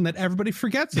evolution that everybody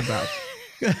forgets about.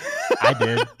 I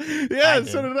did. Yeah,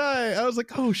 so did I. I was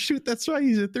like, oh, shoot, that's right.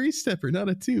 He's a 3-stepper, not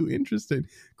a 2. Interesting.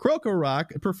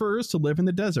 Krokorok prefers to live in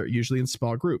the desert, usually in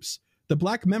small groups. The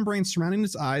black membrane surrounding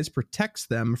its eyes protects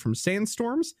them from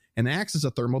sandstorms and acts as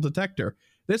a thermal detector.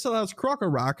 This allows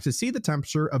Krokorok to see the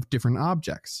temperature of different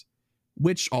objects,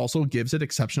 which also gives it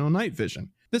exceptional night vision.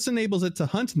 This enables it to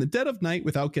hunt in the dead of night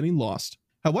without getting lost.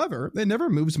 However, it never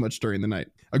moves much during the night.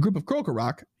 A group of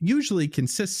Krokorok usually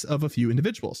consists of a few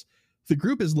individuals. The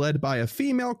group is led by a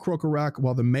female Krokorok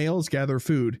while the males gather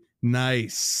food.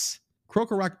 Nice.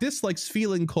 Krokorok dislikes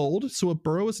feeling cold, so it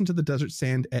burrows into the desert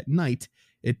sand at night.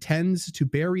 It tends to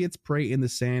bury its prey in the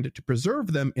sand to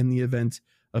preserve them in the event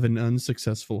of an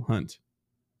unsuccessful hunt.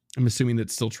 I'm assuming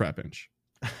it's still Trapinch.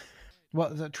 Well,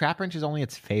 the Trapinch is only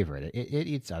its favorite. It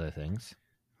eats other things.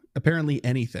 Apparently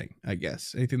anything, I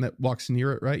guess. Anything that walks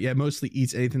near it, right? Yeah, mostly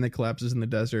eats anything that collapses in the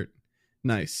desert.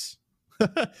 Nice.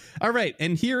 All right,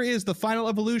 and here is the final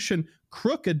evolution,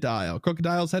 Crocodile.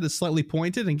 Crocodile's head is slightly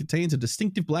pointed and contains a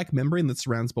distinctive black membrane that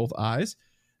surrounds both eyes.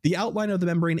 The outline of the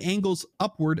membrane angles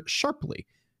upward sharply,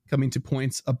 coming to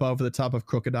points above the top of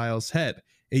Crocodile's head.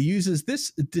 It uses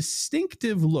this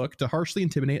distinctive look to harshly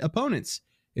intimidate opponents.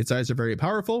 Its eyes are very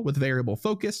powerful, with variable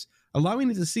focus,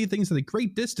 allowing it to see things at a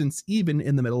great distance, even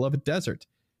in the middle of a desert.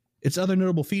 Its other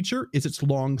notable feature is its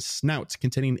long snout,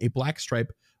 containing a black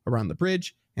stripe around the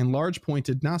bridge and large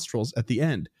pointed nostrils at the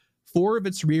end. 4 of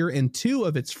its rear and 2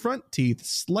 of its front teeth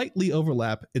slightly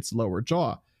overlap its lower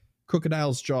jaw.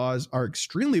 Crocodile's jaws are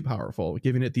extremely powerful,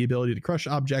 giving it the ability to crush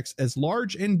objects as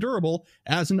large and durable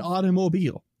as an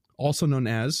automobile, also known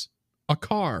as a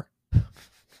car.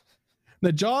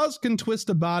 The jaws can twist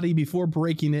a body before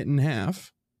breaking it in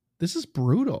half. This is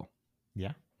brutal.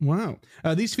 Yeah. Wow.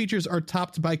 These features are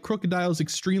topped by Crocodile's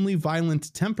extremely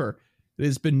violent temper. It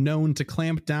has been known to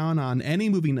clamp down on any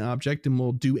moving object and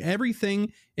will do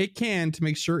everything it can to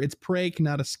make sure its prey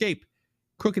cannot escape.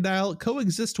 Crocodile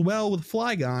coexists well with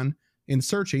Flygon in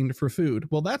searching for food.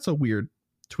 Well, that's a weird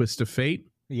twist of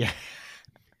fate. Yeah.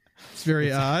 It's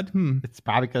very odd. It's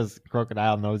probably because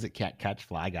Crocodile knows it can't catch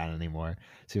Flygon anymore.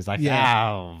 So he's like,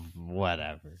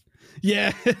 whatever.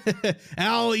 Yeah,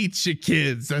 I'll eat you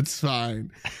kids. That's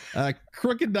fine.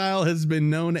 Crocodile has been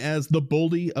known as the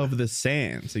bully of the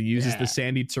sands. It uses the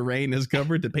sandy terrain as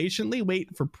cover to patiently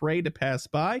wait for prey to pass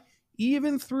by,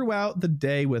 even throughout the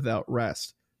day without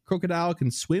rest. Crocodile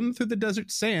can swim through the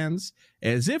desert sands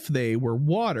as if they were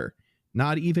water.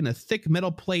 Not even a thick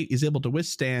metal plate is able to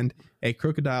withstand a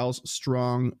crocodile's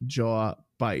strong jaw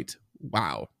bite.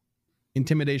 Wow.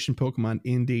 Intimidation Pokemon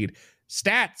indeed.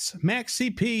 Stats, max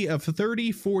CP of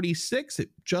 3046. It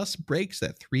just breaks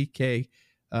that 3K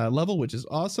level, which is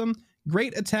awesome.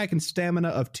 Great attack and stamina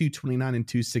of 229 and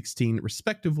 216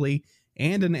 respectively,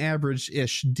 and an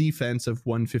average-ish defense of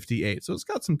 158. So it's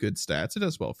got some good stats. It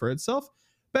does well for itself.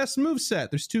 Best move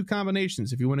set. There's 2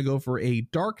 combinations. If you want to go for a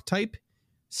dark type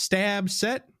stab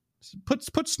set,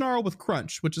 put Snarl with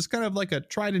Crunch, which is kind of like a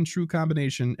tried and true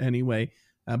combination anyway.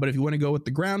 But if you want to go with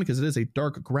the ground, because it is a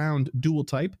dark ground dual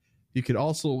type, you could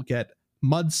also get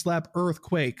Mud Slap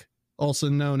Earthquake, also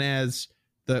known as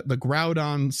the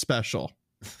Groudon special.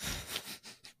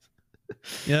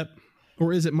 Yep.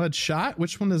 Or is it Mud Shot?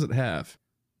 Which one does it have?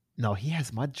 No, he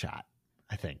has Mud Shot,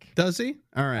 I think. Does he?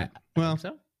 All right. I think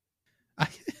so.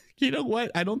 You know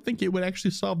what? I don't think it would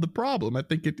actually solve the problem. I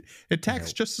think it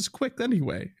attacks just as quick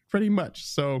anyway, pretty much.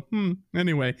 So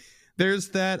anyway, there's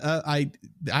that.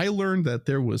 I learned that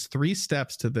there was 3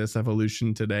 steps to this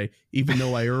evolution today, even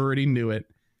though I already knew it.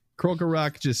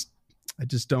 Krokorok I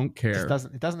just don't care.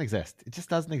 It doesn't exist. It just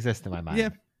doesn't exist in my mind. Yeah,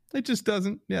 it just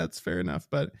doesn't. Yeah, it's fair enough.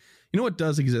 But you know what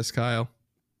does exist, Kyle?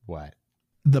 What?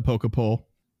 The Pokepole.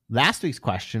 Last week's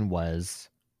question was,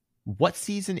 what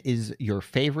season is your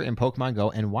favorite in Pokemon Go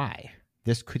and why?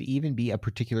 This could even be a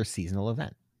particular seasonal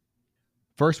event.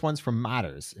 First one's from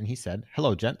Modders, and he said,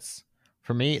 hello, gents.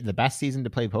 For me, the best season to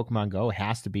play Pokemon Go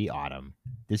has to be autumn.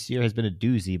 This year has been a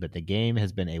doozy, but the game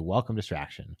has been a welcome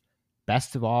distraction.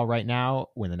 Best of all right now,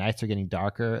 when the nights are getting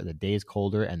darker, the days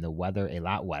colder, and the weather a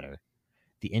lot wetter.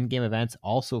 The in-game events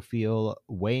also feel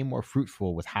way more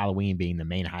fruitful, with Halloween being the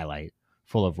main highlight,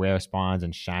 full of rare spawns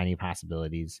and shiny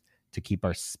possibilities to keep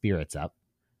our spirits up.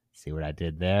 See what I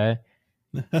did there?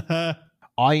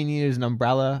 All you need is an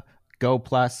umbrella, Go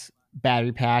Plus,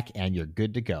 battery pack, and you're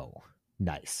good to go.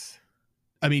 Nice.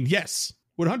 I mean, yes,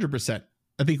 100%.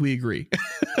 I think we agree.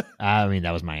 I mean,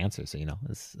 that was my answer. So,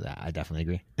 I definitely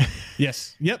agree.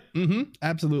 Yes. Yep. Mm-hmm.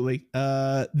 Absolutely.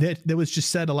 That was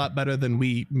just said a lot better than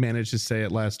we managed to say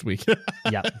it last week.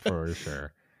 Yep, for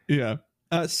sure. Yeah.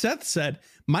 Seth said,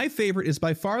 my favorite is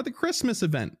by far the Christmas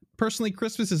event. Personally,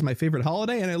 Christmas is my favorite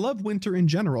holiday, and I love winter in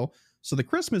general. So the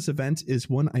Christmas event is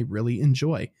one I really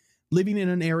enjoy. Living in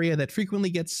an area that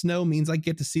frequently gets snow means I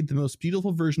get to see the most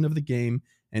beautiful version of the game,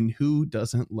 and who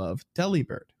doesn't love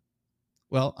Delibird?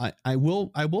 Well, I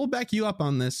will back you up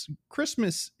on this.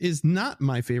 Christmas is not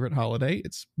my favorite holiday.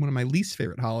 It's one of my least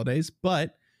favorite holidays,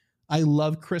 but I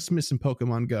love Christmas in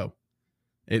Pokemon Go.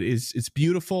 It's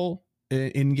beautiful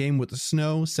in game with the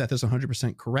snow. Seth is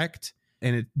 100% correct,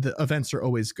 and the events are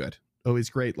always good, always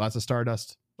great. Lots of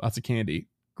Stardust, lots of candy,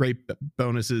 great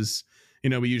bonuses.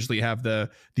 We usually have the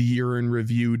year in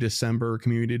review December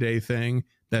community day thing.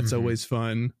 That's always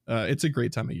fun. It's a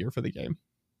great time of year for the game.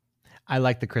 I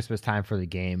like the Christmas time for the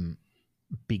game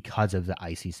because of the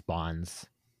icy spawns.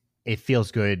 It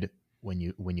feels good when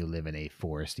you live in a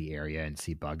foresty area and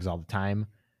see bugs all the time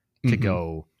to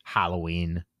go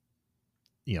Halloween,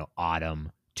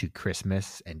 autumn to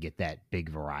Christmas and get that big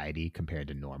variety compared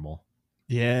to normal.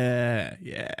 Yeah.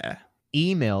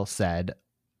 Email said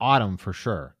autumn for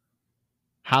sure.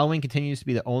 Halloween continues to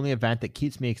be the only event that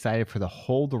keeps me excited for the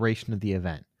whole duration of the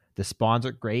event. The spawns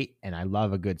are great, and I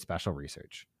love a good special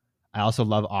research. I also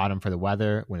love autumn for the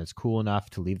weather, when it's cool enough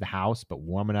to leave the house, but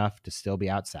warm enough to still be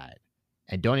outside.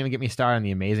 And don't even get me started on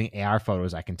the amazing AR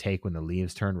photos I can take when the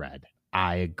leaves turn red.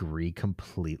 I agree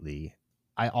completely.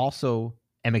 I also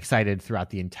am excited throughout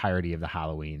the entirety of the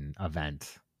Halloween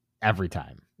event every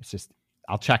time. It's just,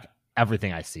 I'll check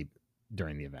everything I see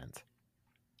during the event.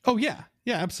 Oh, yeah.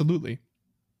 Yeah, absolutely.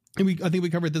 And I think we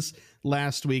covered this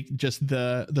last week. Just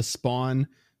the spawn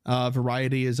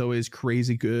variety is always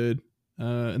crazy good.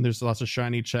 And there's lots of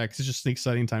shiny checks. It's just an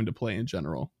exciting time to play in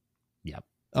general. Yep.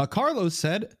 Carlos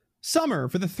said, summer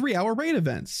for the 3-hour raid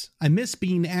events. I miss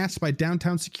being asked by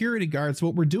downtown security guards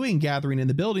what we're doing gathering in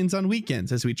the buildings on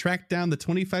weekends as we track down the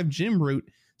 25 gym route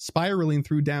spiraling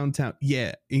through downtown.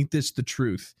 Yeah, ain't this the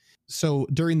truth? So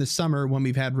during the summer, when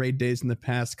we've had raid days in the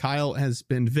past, Kyle has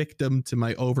been victim to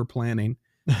my over planning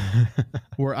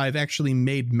where I've actually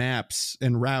made maps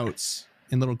and routes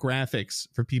and little graphics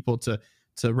for people to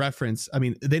reference. I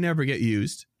mean, they never get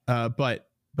used, but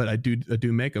I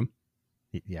do make them.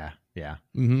 Yeah.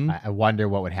 Mm-hmm. I wonder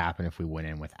what would happen if we went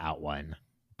in without one.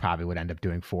 Probably would end up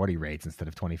doing 40 raids instead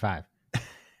of 25.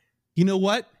 You know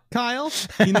what, Kyle?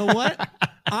 You know what?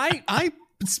 I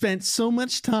spent so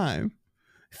much time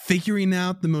figuring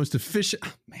out the most efficient.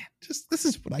 Oh, man, this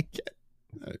is what I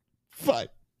get. Fun.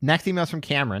 Next email's from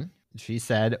Cameron. She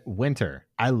said, winter.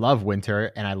 I love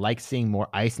winter, and I like seeing more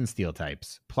ice and steel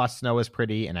types. Plus, snow is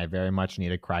pretty, and I very much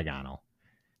need a Cryogonal.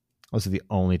 Those are the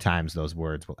only times those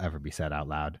words will ever be said out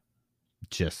loud.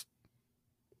 Just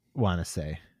want to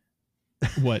say.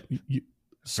 What?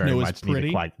 Snow is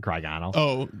pretty? Cryogonal.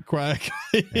 Oh,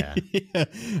 yeah. Yeah.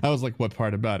 I was like, what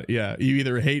part about it? Yeah, you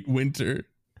either hate winter.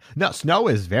 No, snow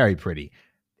is very pretty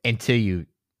until you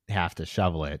have to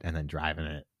shovel it and then drive in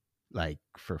it. like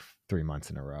for 3 months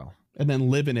in a row. And then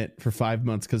live in it for 5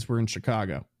 months because we're in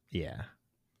Chicago. Yeah.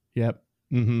 Yep.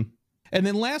 Mm-hmm. And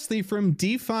then lastly, from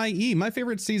DeFi, my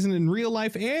favorite season in real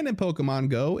life and in Pokemon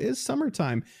Go is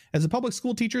summertime. As a public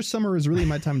school teacher, summer is really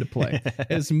my time to play.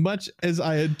 As much as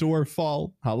I adore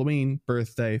fall, Halloween,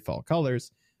 birthday, fall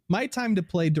colors, my time to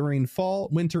play during fall,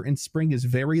 winter, and spring is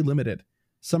very limited.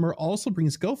 Summer also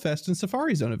brings Go Fest and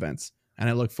Safari Zone events, and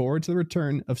I look forward to the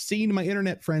return of seeing my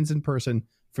internet friends in person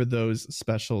for those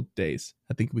special days.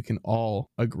 I think we can all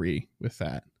agree with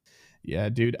that. Yeah,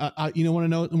 dude. Want to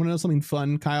know something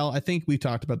fun, Kyle? I think we've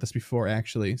talked about this before,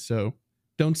 actually. So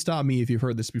don't stop me if you've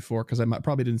heard this before, because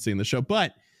probably didn't see in the show.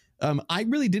 But I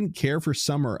really didn't care for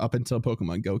summer up until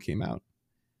Pokemon Go came out,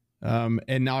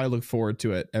 and now I look forward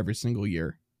to it every single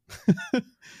year.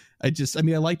 I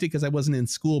liked it because I wasn't in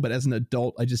school, but as an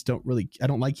adult, I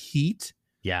don't like heat.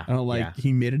 Yeah. I don't like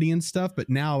humidity and stuff, but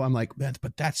now I'm like,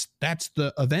 but that's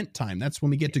the event time. That's when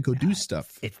we get to go do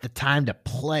stuff. It's the time to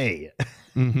play.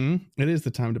 Mm-hmm. It is the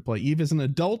time to play. Eve is an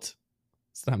adult.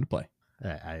 It's the time to play.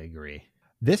 I agree.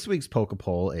 This week's Poke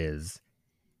Poll is,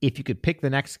 if you could pick the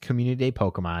next Community Day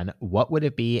Pokemon, what would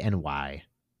it be and why?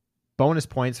 Bonus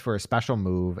points for a special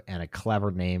move and a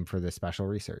clever name for the special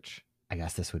research. I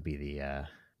guess this would be the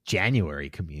January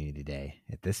Community Day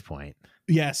at this point.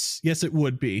 Yes, it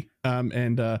would be. I'm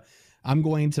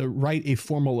going to write a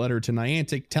formal letter to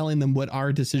Niantic telling them what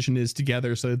our decision is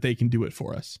together so that they can do it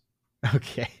for us.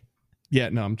 Okay. Yeah,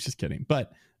 no, I'm just kidding.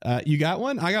 But you got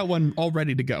one? I got one all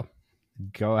ready to go.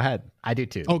 Go ahead. I do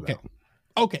too. Okay.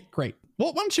 Though. Okay, great.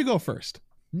 Well, why don't you go first?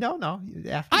 No.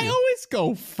 I always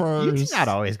go first. You do not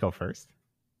always go first.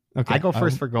 Okay. I go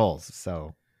first for goals,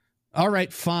 so. All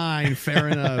right, fine. Fair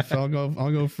enough. I'll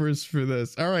go first for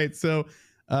this. All right, so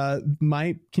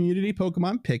my community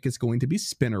Pokemon pick is going to be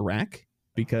Spinnerack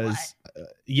because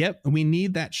we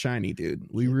need that shiny, dude.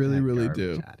 We really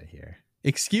do. Out of here.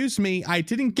 Excuse me, I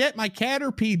didn't get my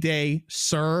Caterpie Day,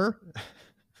 sir.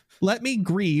 Let me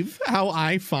grieve how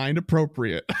I find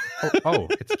appropriate.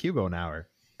 It's Cubone hour.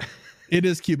 It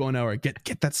is Cubone hour.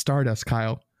 Get that Stardust,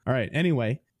 Kyle. All right,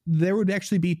 anyway, there would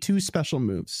actually be 2 special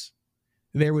moves.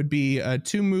 There would be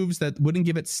 2 moves that wouldn't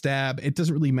give it stab. It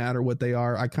doesn't really matter what they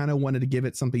are. I kind of wanted to give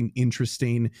it something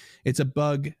interesting. It's a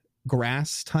bug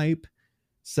grass type.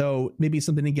 So maybe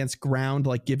something against ground,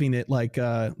 like giving it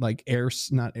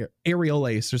aerial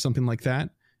ace or something like that.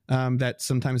 That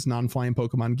sometimes non-flying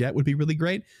Pokemon get would be really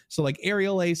great. So like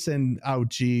aerial ace and I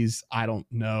don't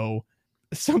know,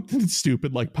 something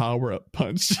stupid like power up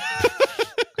punch.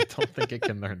 I don't think it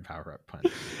can learn power up punch.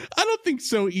 I don't think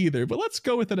so either, but let's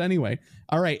go with it anyway.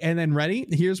 All right, and then ready?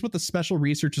 Here's what the special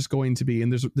research is going to be,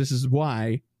 and this is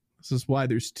why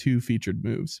there's 2 featured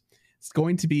moves. It's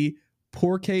going to be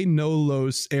Porque no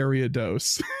los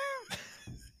Ariados.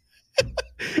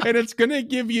 And it's going to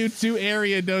give you 2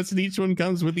 Ariados, and each one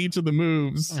comes with each of the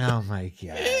moves. Oh my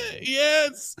god.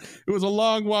 Yes. It was a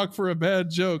long walk for a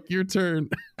bad joke. Your turn.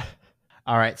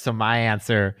 All right, so my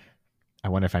answer, I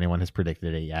wonder if anyone has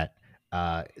predicted it yet.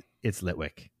 It's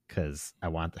Litwick, because I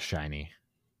want the shiny,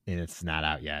 and it's not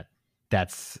out yet.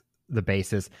 That's the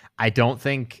basis. I don't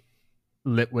think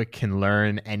Litwick can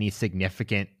learn any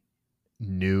significant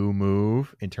new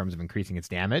move in terms of increasing its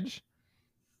damage.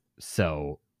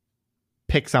 So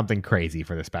pick something crazy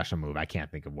for the special move. I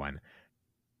can't think of one.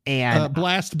 And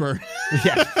Blast Burn.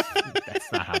 Yeah,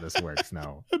 that's not how this works.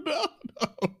 No. No.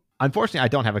 Unfortunately, I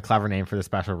don't have a clever name for the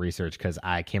special research because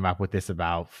I came up with this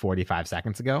about 45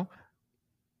 seconds ago,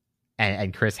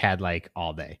 and Chris had like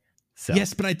all day. So.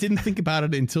 Yes, but I didn't think about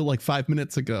it until like 5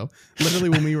 minutes ago. Literally,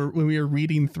 when we were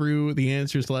reading through the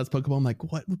answers to Let's Pokemon, I'm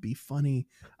like, what would be funny?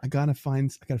 I gotta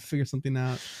figure something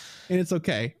out, and it's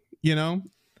okay. You know,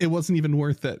 it wasn't even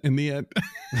worth it in the end.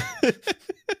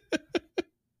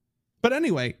 But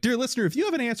anyway, dear listener, if you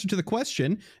have an answer to the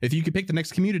question, if you could pick the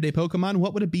next Community Day Pokemon,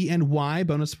 what would it be and why?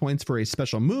 Bonus points for a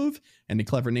special move and a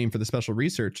clever name for the special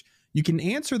research. You can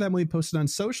answer them when we post it on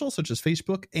social, such as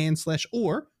Facebook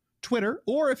or Twitter,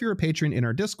 or if you're a patron in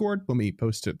our Discord, when we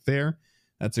post it there.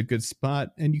 That's a good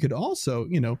spot. And you could also,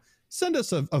 send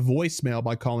us a voicemail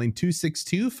by calling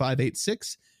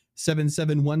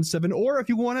 262-586-7717. Or if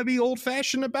you want to be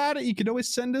old-fashioned about it, you could always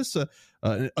send us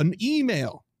an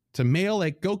email to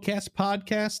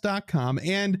mail@gocastpodcast.com.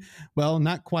 And, well,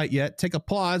 not quite yet. Take a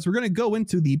pause. We're going to go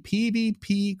into the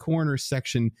PvP corner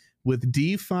section with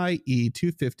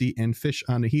DeFi-E250 and Fish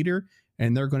on a Heater.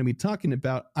 And they're going to be talking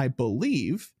about, I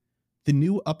believe, the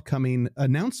new upcoming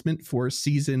announcement for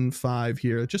Season 5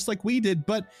 here, just like we did.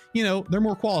 But, they're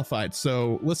more qualified.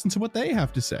 So listen to what they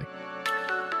have to say.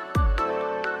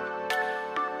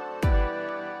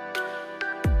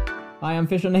 Hi, I'm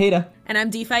Fish on the Heater. And I'm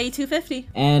DeFi250.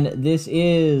 And this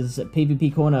is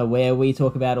PvP Corner, where we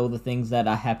talk about all the things that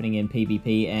are happening in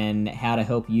PvP and how to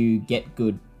help you get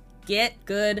good. Get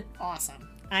good. Awesome.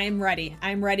 I'm ready.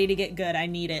 I'm ready to get good. I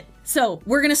need it. So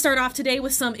we're going to start off today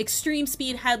with some extreme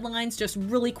speed headlines, just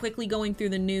really quickly going through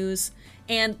the news.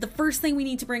 And the first thing we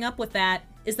need to bring up with that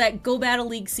is that Go Battle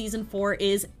League Season 4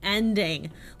 is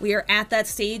ending. We are at that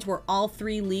stage where all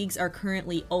 3 leagues are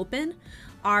currently open.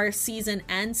 Our season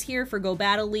ends here for Go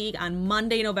Battle League on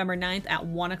Monday, November 9th at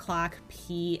 1 o'clock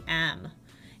p.m.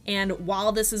 And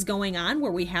while this is going on,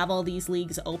 where we have all these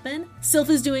leagues open,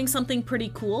 Silph is doing something pretty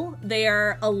cool. They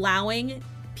are allowing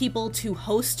people to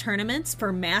host tournaments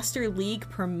for Master League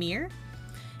Premier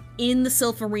in the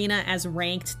Silph Arena as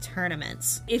ranked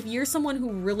tournaments. If you're someone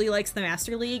who really likes the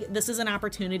Master League, this is an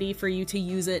opportunity for you to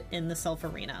use it in the Silph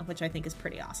Arena, which I think is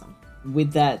pretty awesome.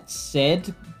 With that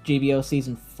said, GBL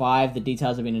Season 5, the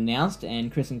details have been announced,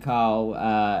 and Chris and Carl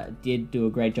did do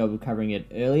a great job of covering it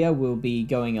earlier. We'll be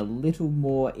going a little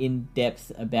more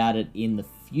in-depth about it in the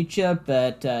future,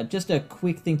 but just a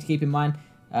quick thing to keep in mind,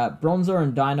 Bronzor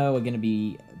and Dino are going to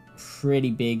be pretty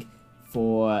big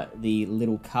for the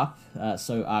Little Cup,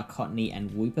 so are Cottony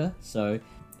and Whooper, so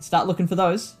start looking for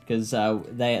those, because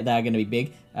they are going to be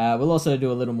big. We'll also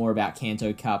do a little more about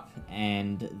Kanto Cup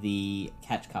and the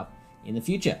Catch Cup in the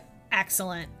future.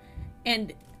 Excellent.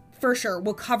 And for sure,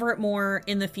 we'll cover it more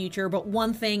in the future, but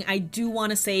one thing I do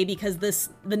want to say, because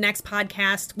the next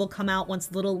podcast will come out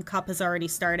once Little Cup has already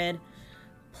started,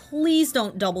 please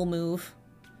don't double move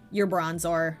your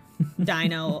Bronzor,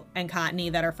 Dino, and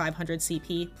Cottony that are 500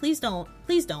 CP. Please don't.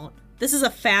 Please don't. This is a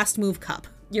fast move cup.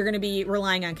 You're going to be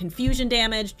relying on confusion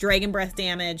damage, dragon breath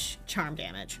damage, charm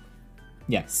damage.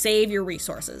 Yeah. Save your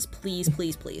resources. Please,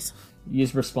 please, please.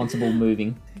 Use responsible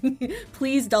moving.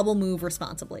 Please double move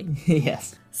responsibly.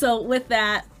 Yes. So with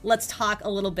that, let's talk a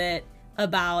little bit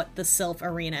about the Silph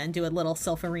Arena and do a little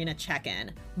Silph Arena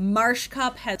check-in. Marsh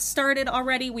Cup has started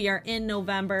already. We are in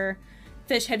November.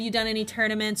 Fish, have you done any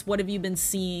tournaments? What have you been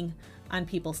seeing on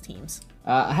people's teams?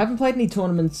 I haven't played any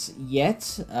tournaments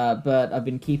yet, but I've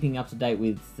been keeping up to date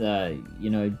with,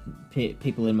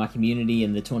 people in my community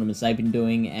and the tournaments they've been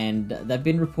doing, and they've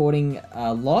been reporting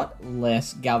a lot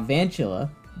less Galvantula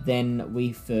than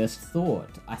we first thought.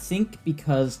 I think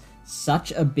because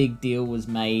such a big deal was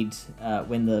made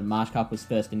when the Marsh Cup was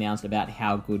first announced about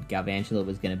how good Galvantula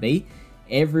was going to be.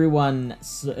 Everyone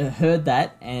heard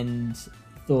that and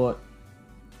thought,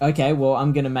 okay, well,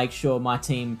 I'm going to make sure my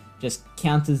team just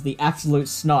counters the absolute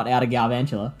snot out of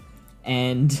Galvantula.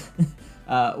 And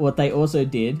what they also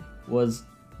did was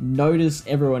notice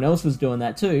everyone else was doing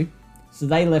that too, so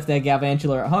they left their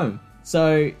Galvantula at home.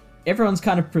 So everyone's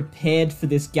kind of prepared for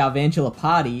this Galvantula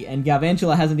party, and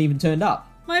Galvantula hasn't even turned up.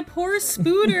 My poor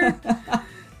Spooter.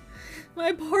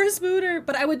 My poor Spooter.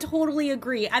 But I would totally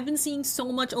agree. I've been seeing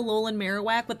so much Alolan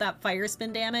Marowak with that fire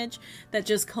spin damage that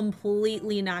just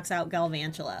completely knocks out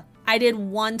Galvantula. I did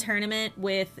one tournament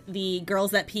with the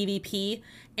girls at PvP,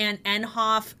 and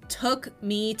Enhoff took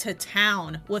me to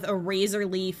town with a Razor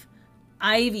Leaf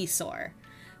Ivysaur.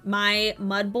 My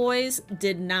Mud Boys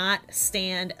did not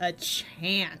stand a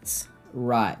chance.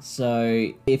 Right,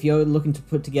 so if you're looking to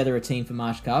put together a team for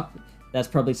Marsh Cup, that's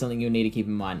probably something you'll need to keep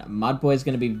in mind. Mudboy is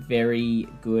going to be very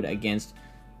good against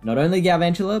not only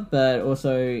Galvantula, but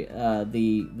also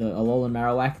the Alolan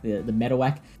Marowak, the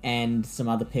Metawak, and some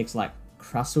other picks like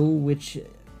Crustle, which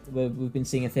we've been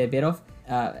seeing a fair bit of.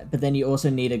 But then you also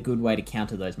need a good way to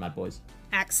counter those Mudboys.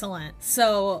 Excellent.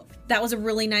 So that was a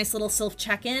really nice little Silph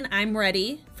check-in. I'm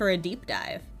ready for a deep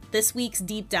dive. This week's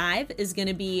deep dive is going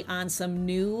to be on some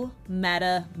new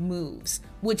meta moves,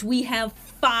 which we have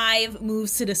 5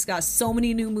 moves to discuss. So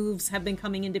many new moves have been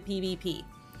coming into PvP.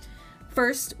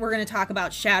 First, we're going to talk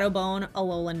about Shadowbone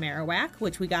Alolan Marowak,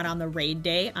 which we got on the raid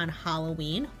day on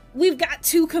Halloween. We've got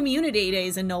 2 community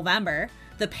days in November,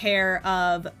 the pair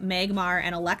of Magmar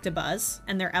and Electabuzz,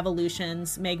 and their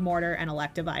evolutions, Magmortar and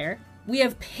Electivire. We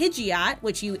have Pidgeot,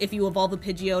 which if you evolve a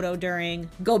Pidgeotto during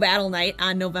Go Battle Night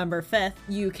on November 5th,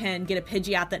 you can get a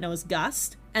Pidgeot that knows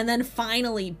Gust. And then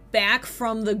finally, back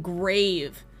from the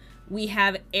grave, we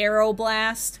have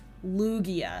Aeroblast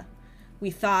Lugia.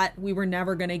 We thought we were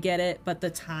never going to get it, but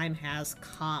the time has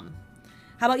come.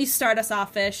 How about you start us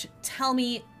off, Fish? Tell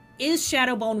me, is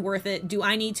Shadowbone worth it? Do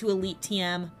I need to Elite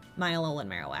TM my Alolan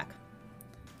Marowak?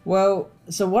 Well,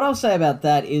 so what I'll say about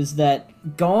that is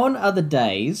that gone are the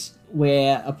days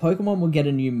where a Pokemon will get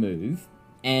a new move,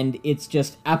 and it's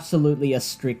just absolutely a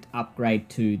strict upgrade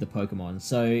to the Pokemon.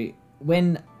 So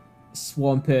when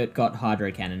Swampert got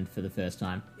Hydro Cannon for the first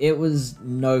time, it was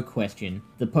no question.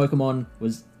 The Pokemon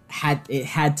was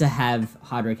had to have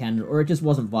Hydro Cannon or it just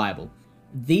wasn't viable.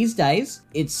 These days,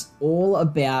 it's all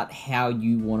about how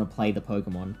you want to play the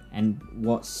Pokemon and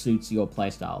what suits your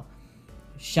playstyle.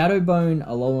 Shadowbone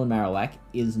Alolan Marowak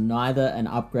is neither an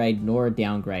upgrade nor a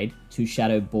downgrade to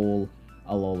Shadow Ball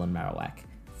Alolan Marowak.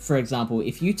 For example,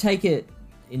 if you take it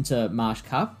into Marsh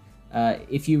Cup,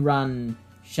 if you run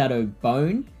Shadow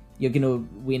Bone, you're going to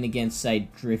win against, say,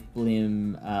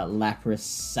 Drifblim, Lapras,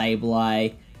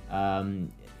 Sableye.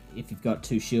 If you've got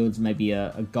 2 shields, maybe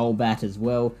a Golbat as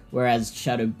well. Whereas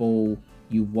Shadow Ball,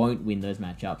 you won't win those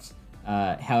matchups.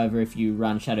 However, if you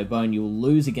run Shadow Bone, you'll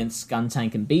lose against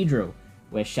Skuntank and Beedrill,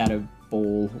 where Shadow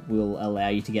Ball will allow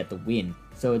you to get the win.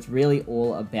 So it's really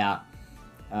all about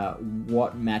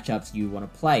what matchups you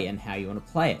want to play and how you want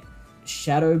to play it.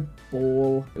 Shadow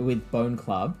Ball with Bone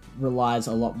Club relies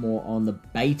a lot more on the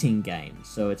baiting game,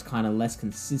 so it's kind of less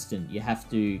consistent. You have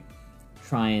to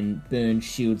try and burn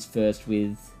shields first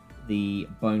with the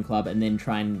Bone Club and then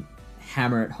try and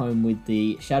hammer it home with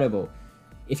the Shadow Ball.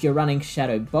 If you're running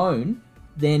Shadow Bone,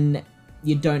 then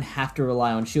you don't have to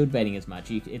rely on shield baiting as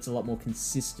much. It's a lot more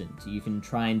consistent. You can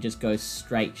try and just go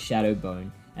straight Shadow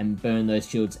Bone and burn those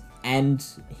shields and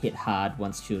hit hard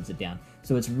once shields are down.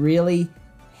 So it's really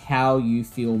how you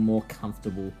feel more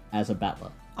comfortable as a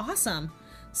battler. Awesome.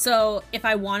 So if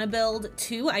I want to build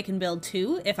 2, I can build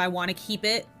 2. If I want to keep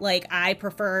it, like, I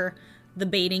prefer the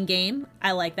baiting game,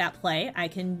 I like that play, I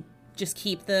can just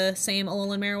keep the same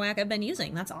Alolan Marowak I've been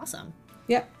using. That's awesome.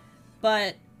 Yeah.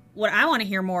 But what I want to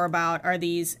hear more about are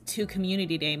these 2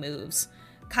 Community Day moves.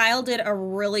 Kyle did a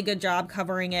really good job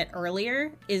covering it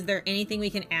earlier. Is there anything we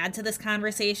can add to this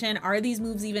conversation? Are these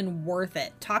moves even worth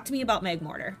it? Talk to me about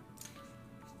Magmortar.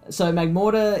 So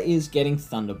Magmortar is getting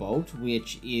Thunderbolt,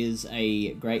 which is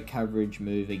a great coverage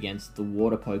move against the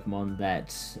water Pokemon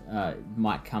that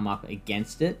might come up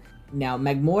against it. Now,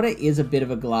 Magmortar is a bit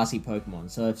of a glassy Pokemon,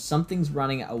 so if something's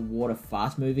running a water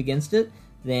fast move against it,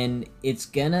 then it's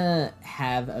gonna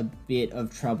have a bit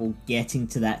of trouble getting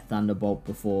to that Thunderbolt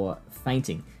before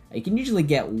fainting. You can usually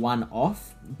get one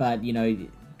off, but, you know,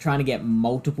 trying to get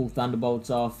multiple Thunderbolts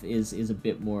off is a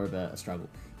bit more of a struggle.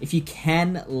 If you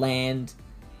can land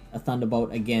a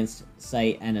Thunderbolt against,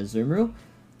 say, an Azumarill,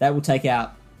 that will take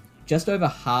out just over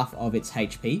half of its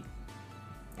HP,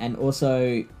 and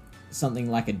also something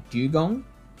like a Dugong,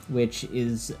 which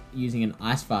is using an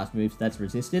Ice Fast move that's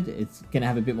resisted. It's going to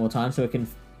have a bit more time, so it can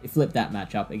flip that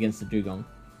matchup against the Dugong.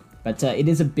 But it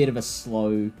is a bit of a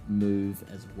slow move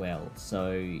as well,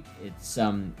 so it's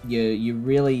you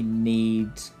really need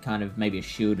kind of maybe a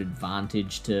shield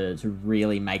advantage to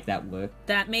really make that work.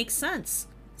 That makes sense.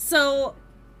 So,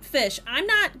 Fish, I'm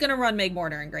not going to run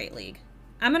Magmortar in Great League.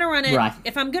 I'm going to run it, right.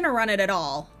 If I'm going to run it at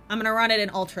all, I'm going to run it in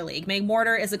Ultra League.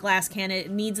 Magmortar is a glass cannon. It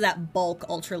needs that bulk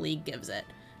Ultra League gives it.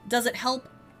 Does it help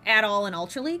at all in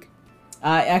Ultra League?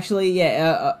 Actually,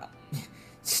 yeah.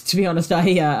 To be honest,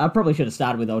 I probably should have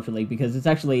started with Ultra League because it's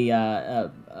actually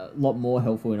a lot more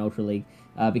helpful in Ultra League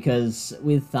because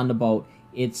with Thunderbolt,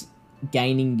 it's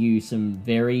gaining you some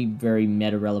very, very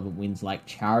meta-relevant wins like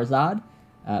Charizard,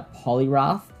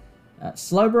 Poliwrath,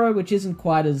 Slowbro, which isn't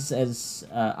quite as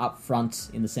up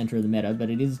front in the center of the meta, but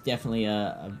it is definitely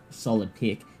a solid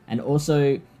pick. And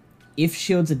also, if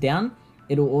shields are down,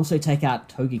 it'll also take out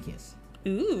Togekiss.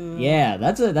 Ooh. Yeah,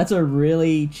 that's a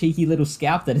really cheeky little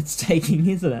scalp that it's taking,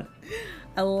 isn't it?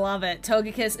 I love it.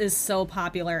 Togekiss is so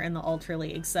popular in the Ultra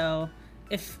League, so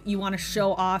if you want to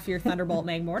show off your Thunderbolt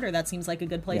Magmortar, that seems like a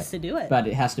good place to do it. But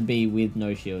it has to be with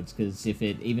no shields, because if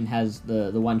it even has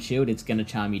the one shield, it's going to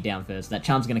charm you down first. That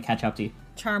charm's going to catch up to you.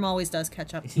 Charm always does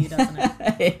catch up to you, doesn't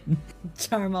it?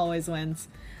 Charm always wins.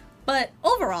 But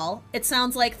overall, it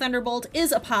sounds like Thunderbolt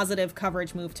is a positive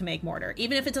coverage move to Magmortar.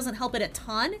 Even if it doesn't help it a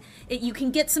ton, you can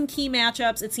get some key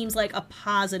matchups. It seems like a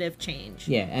positive change.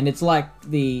 Yeah, and it's like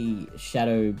the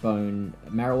Shadowbone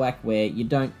Marowak, where you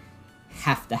don't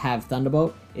have to have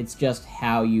Thunderbolt. It's just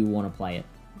how you want to play it.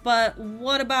 But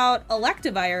what about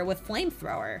Electivire with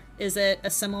Flamethrower? Is it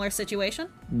a similar situation?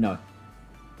 No.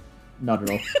 Not at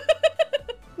all.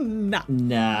 No.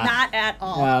 Nah. Not at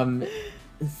all.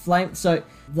 So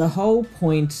the whole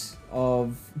point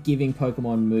of giving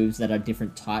Pokemon moves that are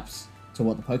different types to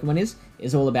what the Pokemon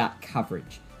is all about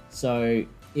coverage. So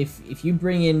if you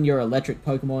bring in your electric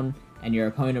Pokemon and your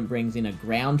opponent brings in a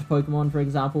ground Pokemon, for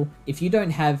example, if you don't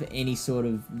have any sort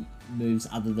of moves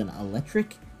other than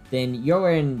electric, then you're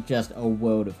in just a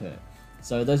world of hurt.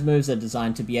 So those moves are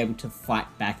designed to be able to fight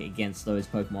back against those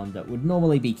Pokemon that would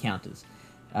normally be counters.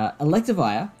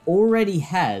 Electivire already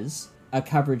has a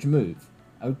coverage move,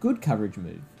 a good coverage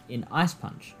move in Ice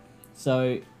Punch.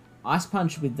 So Ice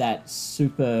Punch with that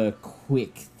super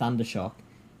quick Thunder Shock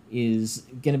is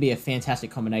going to be a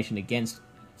fantastic combination against,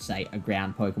 say, a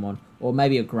ground Pokemon, or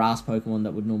maybe a grass Pokemon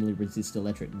that would normally resist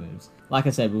electric moves. Like I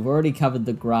said, we've already covered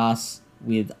the grass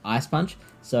with Ice Punch,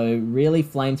 so really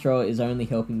Flamethrower is only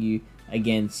helping you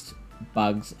against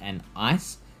bugs and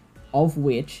ice, of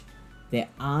which there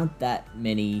aren't that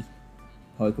many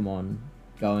Pokemon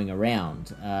going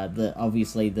around.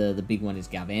 Obviously the big one is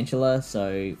Galvantula,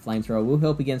 so Flamethrower will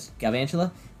help against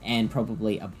Galvantula, and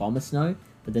probably Abomasnow,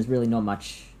 but there's really not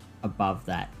much above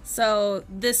that. So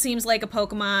this seems like a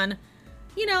Pokemon,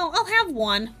 I'll have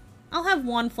one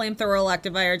Flamethrower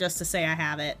Electivire just to say I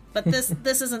have it, but this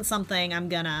isn't something I'm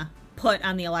gonna put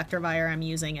on the Electivire I'm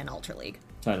using in Ultra League.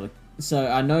 Totally. So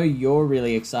I know you're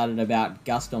really excited about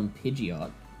Gust on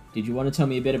Pidgeot. Did you want to tell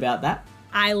me a bit about that?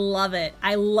 I love it.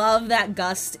 I love that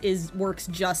Gust works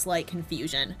just like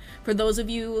Confusion. For those of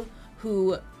you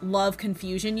who love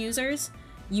Confusion users,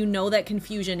 you know that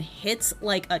Confusion hits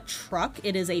like a truck.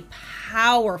 It is a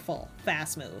powerful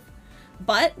fast move.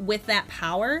 But with that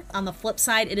power, on the flip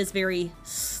side, it is very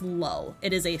slow.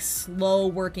 It is a slow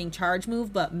working charge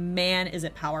move, but man, is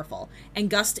it powerful. And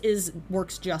Gust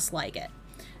works just like it.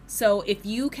 So if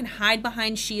you can hide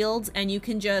behind shields and you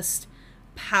can just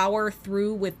power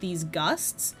through with these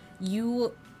Gusts,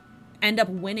 you end up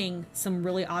winning some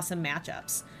really awesome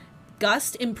matchups.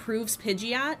 Gust improves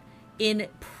Pidgeot in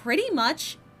pretty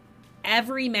much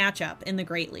every matchup in the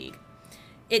Great League.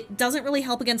 It doesn't really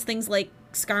help against things like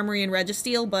Skarmory and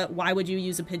Registeel, but why would you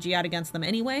use a Pidgeot against them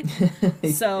anyway?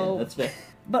 So, yeah, that's fair.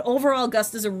 But overall,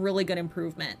 Gust is a really good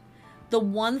improvement. The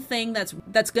one thing that's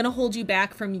going to hold you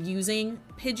back from using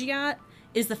Pidgeot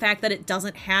is the fact that it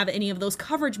doesn't have any of those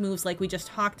coverage moves like we just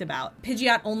talked about.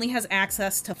 Pidgeot only has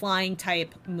access to flying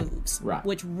type moves, right,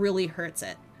 which really hurts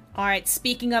it. All right,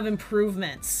 speaking of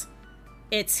improvements,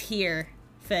 it's here,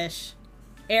 Fish.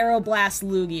 Aeroblast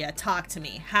Lugia, talk to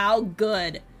me. How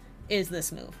good is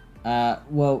this move?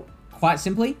 Well, quite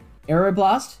simply,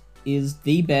 Aeroblast is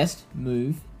the best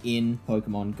move in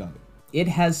Pokemon Go. It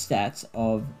has stats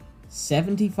of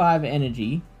 75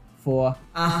 energy for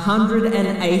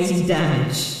 180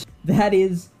 damage. That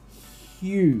is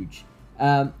huge.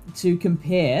 To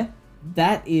compare,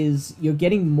 you're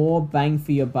getting more bang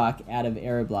for your buck out of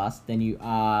Aeroblast than you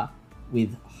are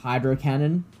with Hydro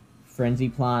Cannon, Frenzy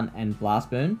Plant, and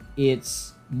Blast Burn.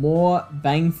 It's more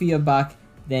bang for your buck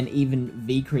than even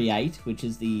V-Create, which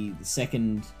is the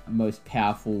second most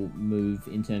powerful move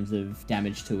in terms of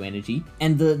damage to energy.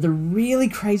 And the really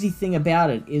crazy thing about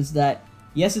it is that,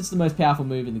 yes, it's the most powerful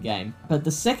move in the game, but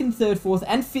the second, third, fourth,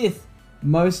 and fifth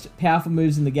most powerful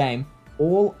moves in the game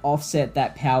all offset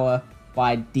that power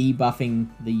by debuffing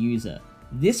the user.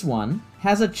 This one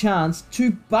has a chance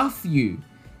to buff you.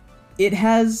 It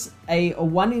has a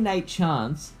 1 in 8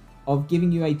 chance of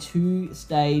giving you a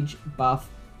 2-stage buff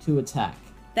to attack.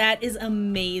 That is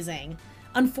amazing.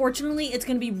 Unfortunately, it's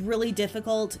going to be really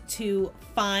difficult to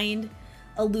find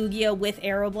a Lugia with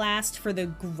Aeroblast for the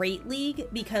Great League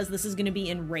because this is going to be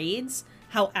in raids.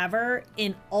 However,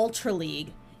 in Ultra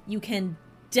League, you can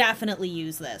definitely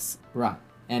use this. Right.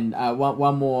 And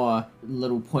one more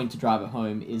little point to drive it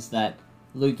home is that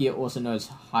Lugia also knows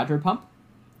Hydro Pump.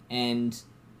 And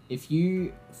if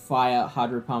you fire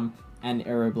Hydro Pump and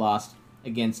Aeroblast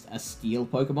against a Steel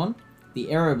Pokemon, the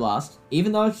Aeroblast,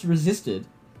 even though it's resisted,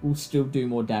 will still do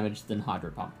more damage than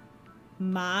Hydro Pump.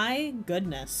 My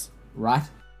goodness. Right?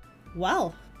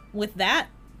 Well, with that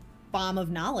bomb of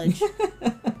knowledge,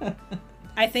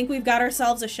 I think we've got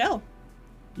ourselves a show.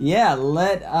 Yeah,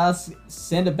 let us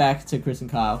send it back to Chris and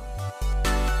Kyle.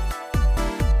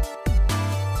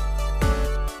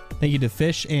 Thank you to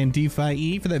Fish and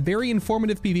DeFi for that very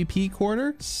informative PvP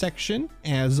corner section,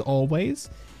 as always.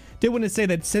 Did want to say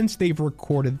that since they've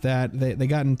recorded that, they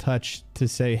got in touch to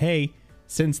say, hey,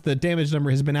 since the damage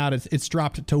number has been out, it's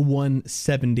dropped to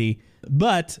 170,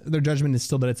 but their judgment is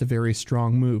still that it's a very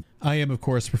strong move. I am, of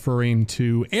course, referring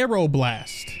to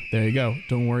Aeroblast. There you go.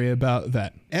 Don't worry about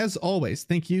that. As always,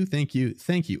 thank you.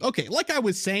 Okay, like I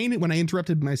was saying when I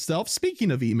interrupted myself, speaking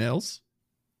of emails.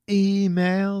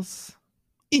 Emails.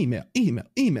 Email.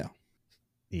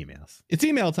 Emails. It's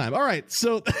email time. All right,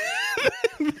 so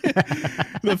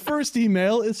the first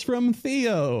email is from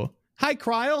Theo. Hi,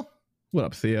 Kryle. What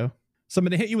up, Theo? So I'm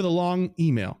going to hit you with a long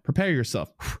email. Prepare yourself.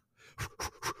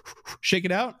 Shake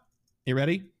it out. You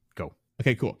ready? Go.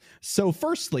 Okay, cool. So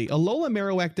firstly, Alola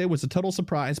Marowak Day was a total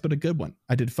surprise, but a good one.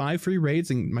 I did 5 free raids,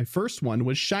 and my first one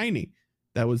was shiny.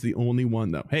 That was the only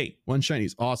one, though. Hey, 1 shiny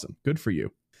is awesome. Good for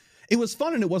you. It was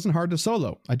fun, and it wasn't hard to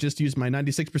solo. I just used my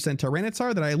 96%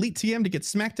 Tyranitar that I Elite TM to get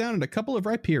smacked down and a couple of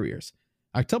Rhyperiors.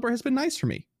 October has been nice for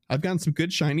me. I've gotten some good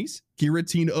shinies.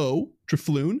 Giratina O,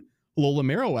 Drifloon, Alola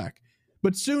Marowak.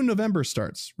 But soon November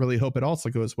starts. Really hope it also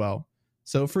goes well.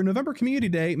 So for November Community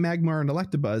Day, Magmar and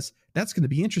Electabuzz, that's going to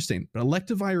be interesting. But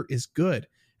Electivire is good,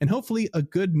 and hopefully a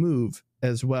good move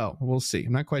as well. We'll see.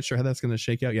 I'm not quite sure how that's going to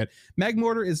shake out yet.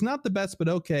 Magmortar is not the best, but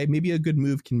okay. Maybe a good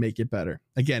move can make it better.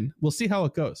 Again, we'll see how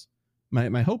it goes.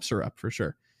 My hopes are up for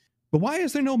sure. But why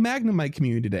is there no Magnemite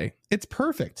Community Day? It's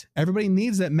perfect. Everybody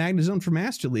needs that Magnezone for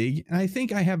Master League, and I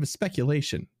think I have a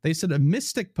speculation. They said a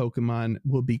Mystic Pokemon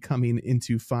will be coming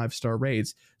into 5-star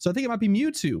raids, so I think it might be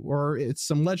Mewtwo, or it's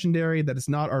some legendary that is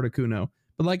not Articuno,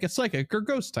 but like a Psychic or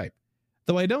Ghost type.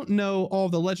 Though I don't know all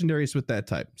the legendaries with that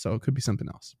type, so it could be something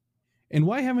else. And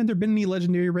why haven't there been any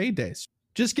legendary raid days?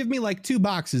 Just give me like 2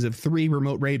 boxes of 3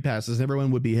 remote raid passes and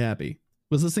everyone would be happy.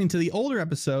 Was listening to the older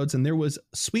episodes and there was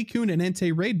Suicune and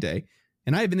Entei raid day,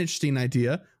 and I have an interesting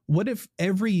idea. What if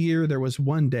every year there was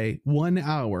 1 day, 1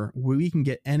 hour where we can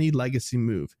get any legacy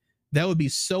move? That would be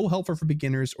so helpful for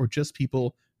beginners or just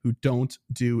people who don't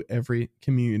do every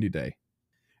community day.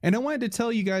 And I wanted to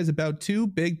tell you guys about 2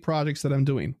 big projects that I'm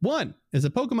doing. One is a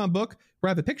Pokemon book where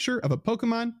I have a picture of a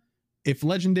Pokemon, if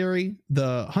legendary,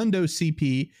 the Hundo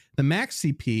CP, the Max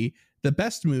CP, the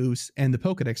best moves, and the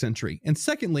Pokedex entry. And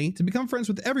secondly, to become friends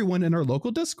with everyone in our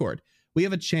local Discord. We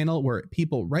have a channel where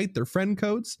people write their friend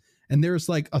codes, and there's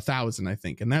like 1,000, I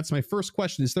think. And that's my first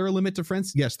question. Is there a limit to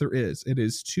friends? Yes, there is. It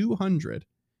is 200.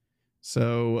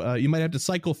 So you might have to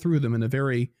cycle through them in a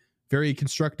very, very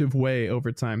constructive way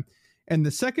over time. And the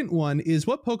second one is,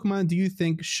 what Pokemon do you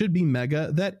think should be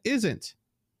Mega that isn't?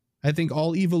 I think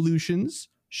all evolutions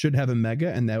should have a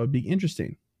Mega, and that would be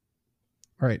interesting.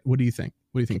 All right, what do you think?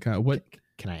 What do you think, Kyle? What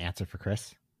Can I answer for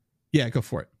Chris? Yeah, go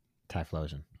for it.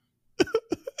 Typhlosion.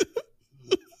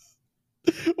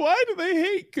 Why do they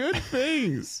hate good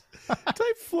things?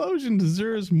 Typhlosion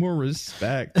deserves more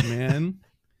respect, man.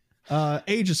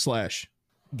 Aegislash.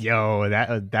 Yo,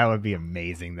 that would be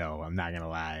amazing, though. I'm not gonna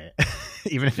lie.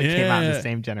 Even if it came out in the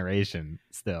same generation,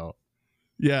 still.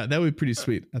 Yeah, that would be pretty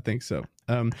sweet. I think so.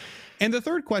 And the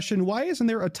third question: why isn't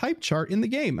there a type chart in the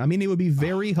game? I mean, it would be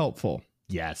very helpful.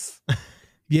 Yes.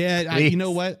 Yeah, you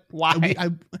know what? Why?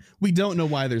 We don't know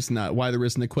why there isn't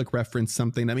a quick reference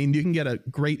something. I mean, you can get a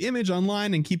great image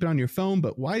online and keep it on your phone,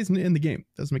 but why isn't it in the game?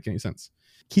 Doesn't make any sense.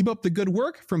 Keep up the good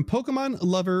work from Pokemon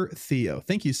lover Theo.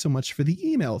 Thank you so much for the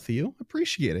email, Theo.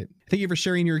 Appreciate it. Thank you for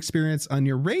sharing your experience on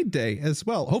your raid day as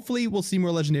well. Hopefully we'll see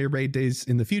more legendary raid days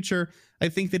in the future. I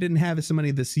think they didn't have so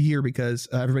many this year because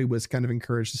everybody was kind of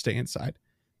encouraged to stay inside.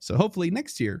 So hopefully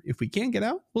next year, if we can get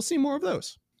out, we'll see more of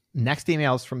those. Next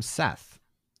email is from Seth.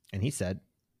 And he said,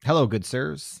 "Hello, good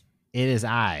sirs. It is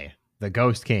I, the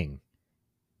Ghost King,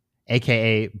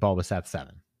 a.k.a.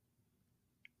 Bulbasaur7.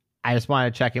 I just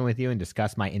wanted to check in with you and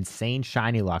discuss my insane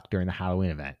shiny luck during the Halloween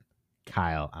event.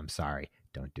 Kyle, I'm sorry.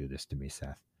 Don't do this to me,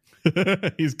 Seth."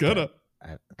 He's gonna.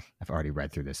 I've already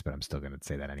read through this, but I'm still going to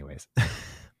say that anyways.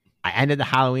 I ended the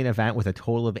Halloween event with a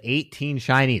total of 18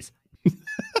 shinies.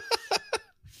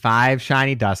 5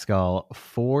 shiny Duskull,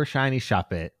 4 shiny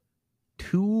Shuppet,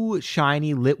 2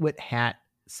 shiny Litwit Hat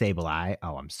Sableye.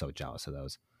 Oh, I'm so jealous of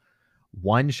those.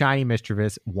 1 shiny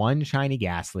Mischievous, 1 shiny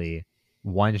Ghastly,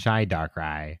 1 shiny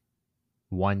Darkrai,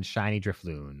 1 shiny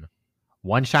Drifloon,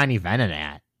 1 shiny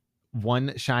Venonat,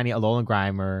 1 shiny Alolan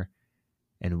Grimer,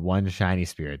 and 1 shiny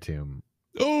Spiritomb.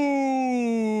 Oh.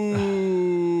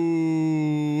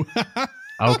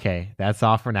 Okay, that's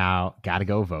all for now. Gotta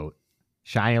go vote.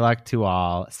 Shiny luck to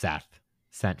all. Seth,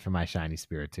 sent for my shiny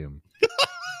Spiritomb.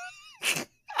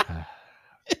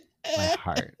 My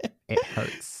heart, it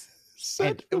hurts.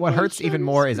 And what hurts even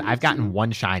more is I've gotten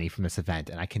 1 shiny from this event,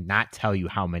 and I cannot tell you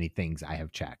how many things I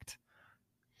have checked.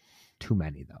 Too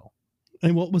many, though.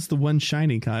 And what was the 1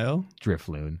 shiny, Kyle?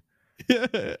 Drifloon.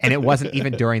 And it wasn't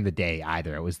even during the day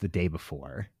either. It was the day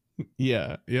before.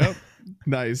 Yeah. Yep.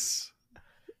 Nice.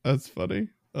 That's funny.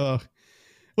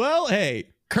 Well, hey,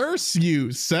 curse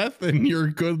you, Seth, and your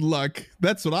good luck.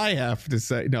 That's what I have to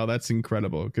say. No, that's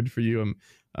incredible. Good for you.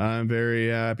 I'm very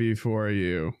happy for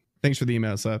you. Thanks for the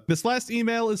email, Seth. This last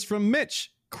email is from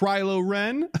Mitch. Krylo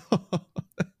Ren.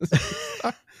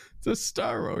 It's a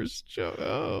Star Wars joke.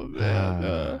 Oh,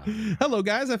 man. Hello,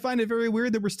 guys. I find it very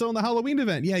weird that we're still in the Halloween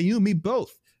event. Yeah, you and me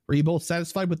both. Were you both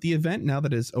satisfied with the event now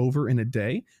that it's over in a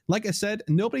day? Like I said,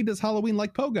 nobody does Halloween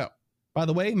like Pogo. By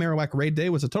the way, Marowak Raid Day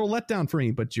was a total letdown for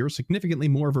me, but your significantly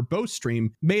more verbose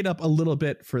stream made up a little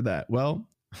bit for that. Well,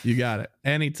 you got it.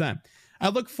 Anytime. I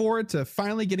look forward to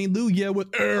finally getting Lugia with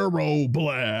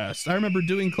Aeroblast. I remember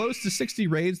doing close to 60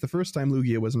 raids the first time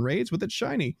Lugia was in raids with its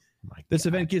shiny. This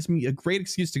event gives me a great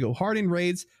excuse to go hard in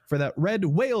raids for that red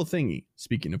whale thingy.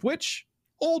 Speaking of which,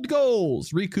 old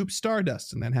goals, recoup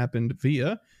Stardust, and that happened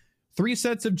via 3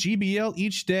 sets of GBL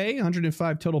each day,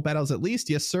 105 total battles at least.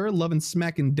 Yes, sir. Loving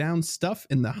smacking down stuff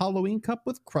in the Halloween Cup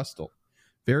with Crustle.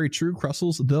 Very true.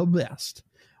 Crustle's the best.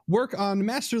 Work on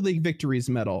Master League victories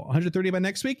medal. 130 by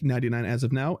next week. 99 as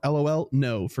of now. LOL.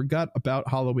 No. Forgot about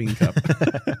Halloween Cup.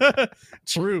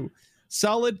 True.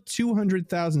 Solid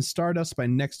 200,000 Stardust by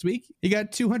next week. You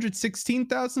got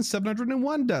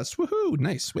 216,701 dust. Woohoo.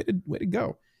 Nice. Way to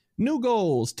go. New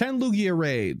goals. 10 Lugia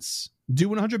raids. Do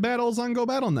 100 battles on Go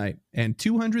Battle Night. And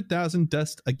 200,000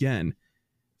 dust again.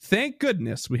 Thank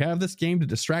goodness we have this game to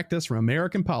distract us from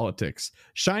American politics.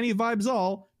 Shiny vibes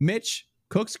all. Mitch,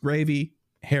 Cook's Gravy,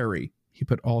 Harry. He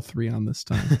put all 3 on this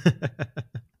time.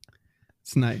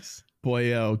 It's nice.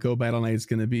 Boy, Go Battle Night is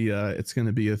gonna be it's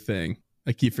gonna be a thing.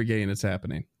 I keep forgetting it's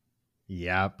happening.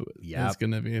 Yep. It's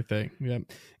gonna be a thing.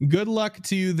 Yep. Good luck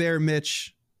to you there,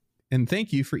 Mitch. And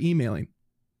thank you for emailing.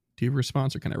 Do you have a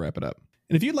response, or can I wrap it up?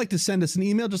 And if you'd like to send us an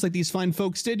email just like these fine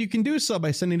folks did, you can do so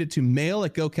by sending it to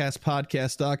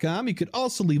mail@gocastpodcast.com. You could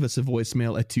also leave us a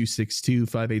voicemail at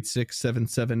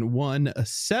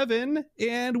 262-586-7717.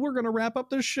 And we're going to wrap up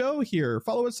the show here.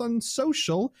 Follow us on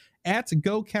social at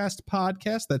GoCast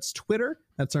Podcast. That's Twitter.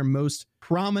 That's our most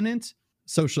prominent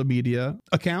social media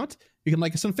account. You can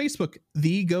like us on Facebook,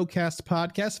 The GoCast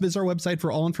Podcast. Visit our website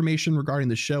for all information regarding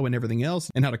the show and everything else,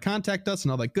 and how to contact us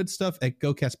and all that good stuff at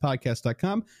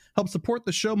GoCastPodcast.com. Help support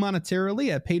the show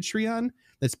monetarily at Patreon.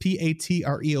 That's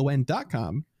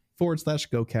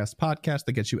patreon.com/GoCast Podcast.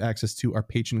 That gets you access to our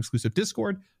Patreon exclusive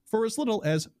Discord for as little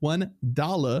as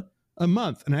 $1 a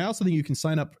month. And I also think you can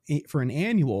sign up for an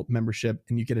annual membership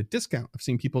and you get a discount. I've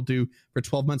seen people do for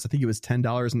 12 months. I think it was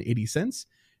 $10.80.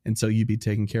 And so you'd be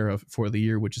taken care of for the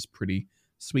year, which is pretty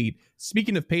sweet.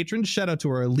 Speaking of patrons, shout out to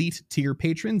our elite tier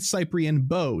patrons, Cyprian,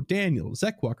 Bo, Daniel,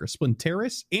 Zekwalker,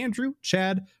 Splinteris, Andrew,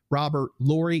 Chad, Robert,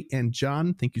 Lori, and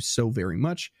John. Thank you so very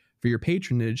much for your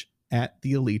patronage at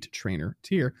the elite trainer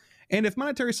tier. And if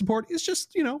monetary support is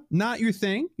just, not your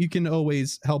thing, you can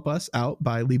always help us out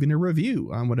by leaving a review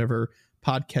on whatever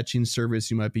podcatching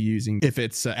service you might be using. If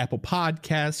it's Apple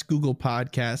Podcasts, Google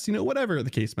Podcasts, whatever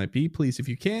the case might be, please, if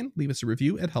you can, leave us a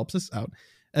review. It helps us out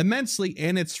immensely,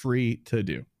 and it's free to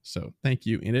do. So thank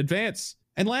you in advance.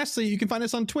 And lastly, you can find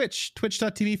us on Twitch,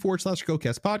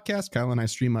 twitch.tv/GoCast Podcast. Kyle and I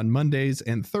stream on Mondays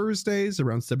and Thursdays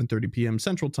around 7:30 p.m.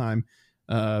 Central Time.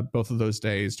 Both of those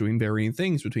days doing varying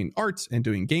things between art and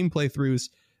doing game playthroughs.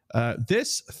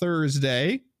 This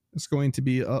Thursday is going to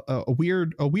be a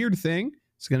weird thing.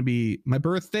 It's going to be my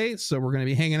birthday, so we're going to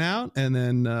be hanging out. And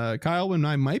then Kyle and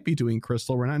I might be doing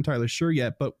Crystal. We're not entirely sure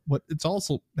yet, but what it's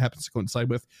also happens to coincide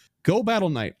with Go Battle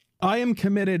Night. I am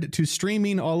committed to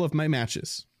streaming all of my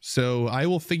matches, so I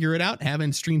will figure it out.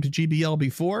 Haven't streamed GBL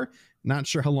before. Not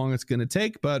sure how long it's going to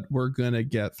take, but we're going to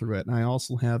get through it. And I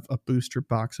also have a booster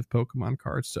box of Pokemon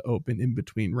cards to open in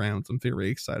between rounds. I'm very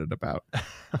excited about.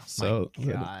 So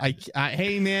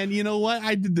hey man, you know what?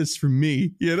 I did this for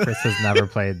me. Chris has never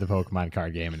played the Pokemon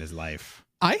card game in his life.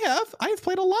 I've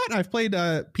played a lot. I've played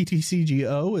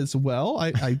PTCGO as well.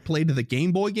 I played the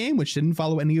Game Boy game, which didn't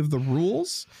follow any of the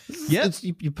rules. Yes.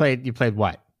 You played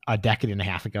what? A decade and a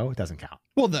half ago? It doesn't count.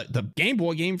 Well, the Game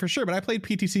Boy game for sure, but I played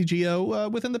PTCGO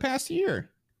within the past year.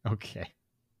 Okay.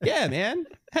 Yeah, man.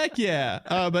 Heck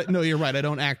yeah. But no, you're right. I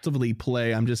don't actively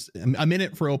play. I'm in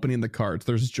it for opening the cards.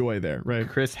 There's joy there, right?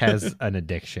 Chris has an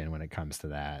addiction when it comes to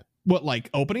that. What, like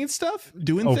opening stuff?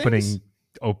 Things?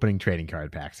 Opening trading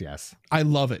card packs, yes. I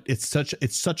love it. It's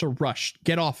such a rush.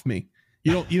 Get off me.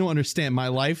 You don't understand my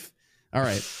life. All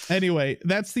right. Anyway,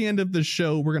 that's the end of the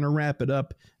show. We're going to wrap it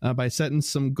up by setting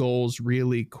some goals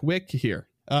really quick here.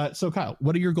 So Kyle,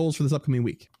 what are your goals for this upcoming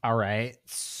week? All right.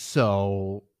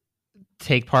 So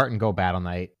take part in Go Battle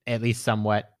Night, at least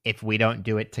somewhat. If we don't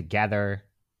do it together,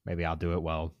 maybe I'll do it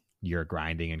while you're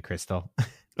grinding in Crystal.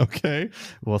 Okay.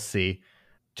 We'll see.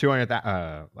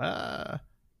 200,000.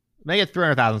 Make it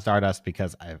 300,000 Stardust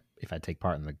because if I take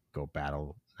part in the Go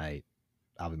Battle Night,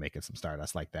 I'll be making some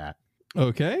Stardust like that.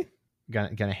 Okay.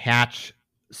 Gonna hatch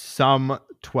some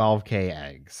 12K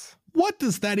eggs. What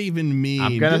does that even mean?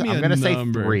 I'm gonna say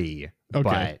 3, okay.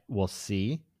 But we'll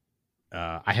see.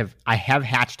 I have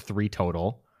hatched 3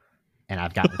 total, and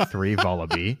I've gotten 3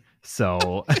 Vullaby.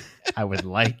 So I would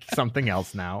like something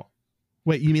else now.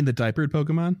 Wait, you mean the diapered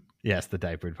Pokemon? Yes, the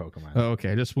diapered Pokemon. Oh,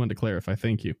 okay. I just wanted to clarify.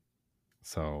 Thank you.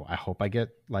 So I hope I get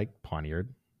like Pawniard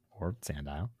or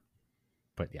Sandile.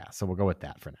 But yeah, so we'll go with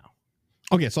that for now.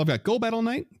 Okay, so I've got Go Battle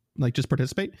Night, like just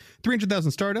participate,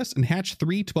 300,000 Stardust, and hatch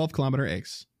 3 12-kilometer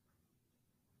eggs.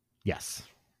 Yes.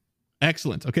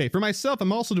 Excellent. Okay, for myself,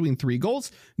 I'm also doing 3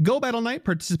 goals. Go Battle Night,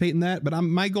 participate in that, but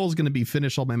my goal is going to be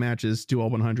finish all my matches, do all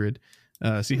 100.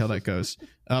 See how that goes.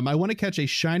 I want to catch a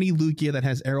shiny Lugia that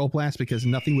has Aeroblast because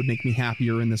nothing would make me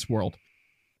happier in this world.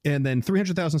 And then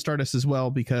 300,000 Stardust as well,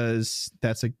 because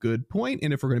that's a good point.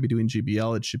 And if we're going to be doing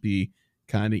GBL, it should be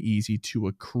kind of easy to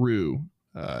accrue,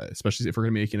 especially if we're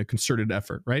going to be making a concerted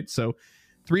effort, right? So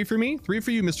 3 for me, 3 for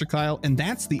you, Mr. Kyle. And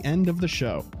that's the end of the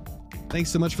show.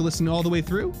 Thanks so much for listening all the way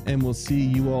through. And we'll see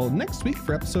you all next week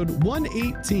for episode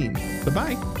 118.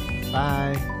 Bye-bye.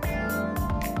 Bye.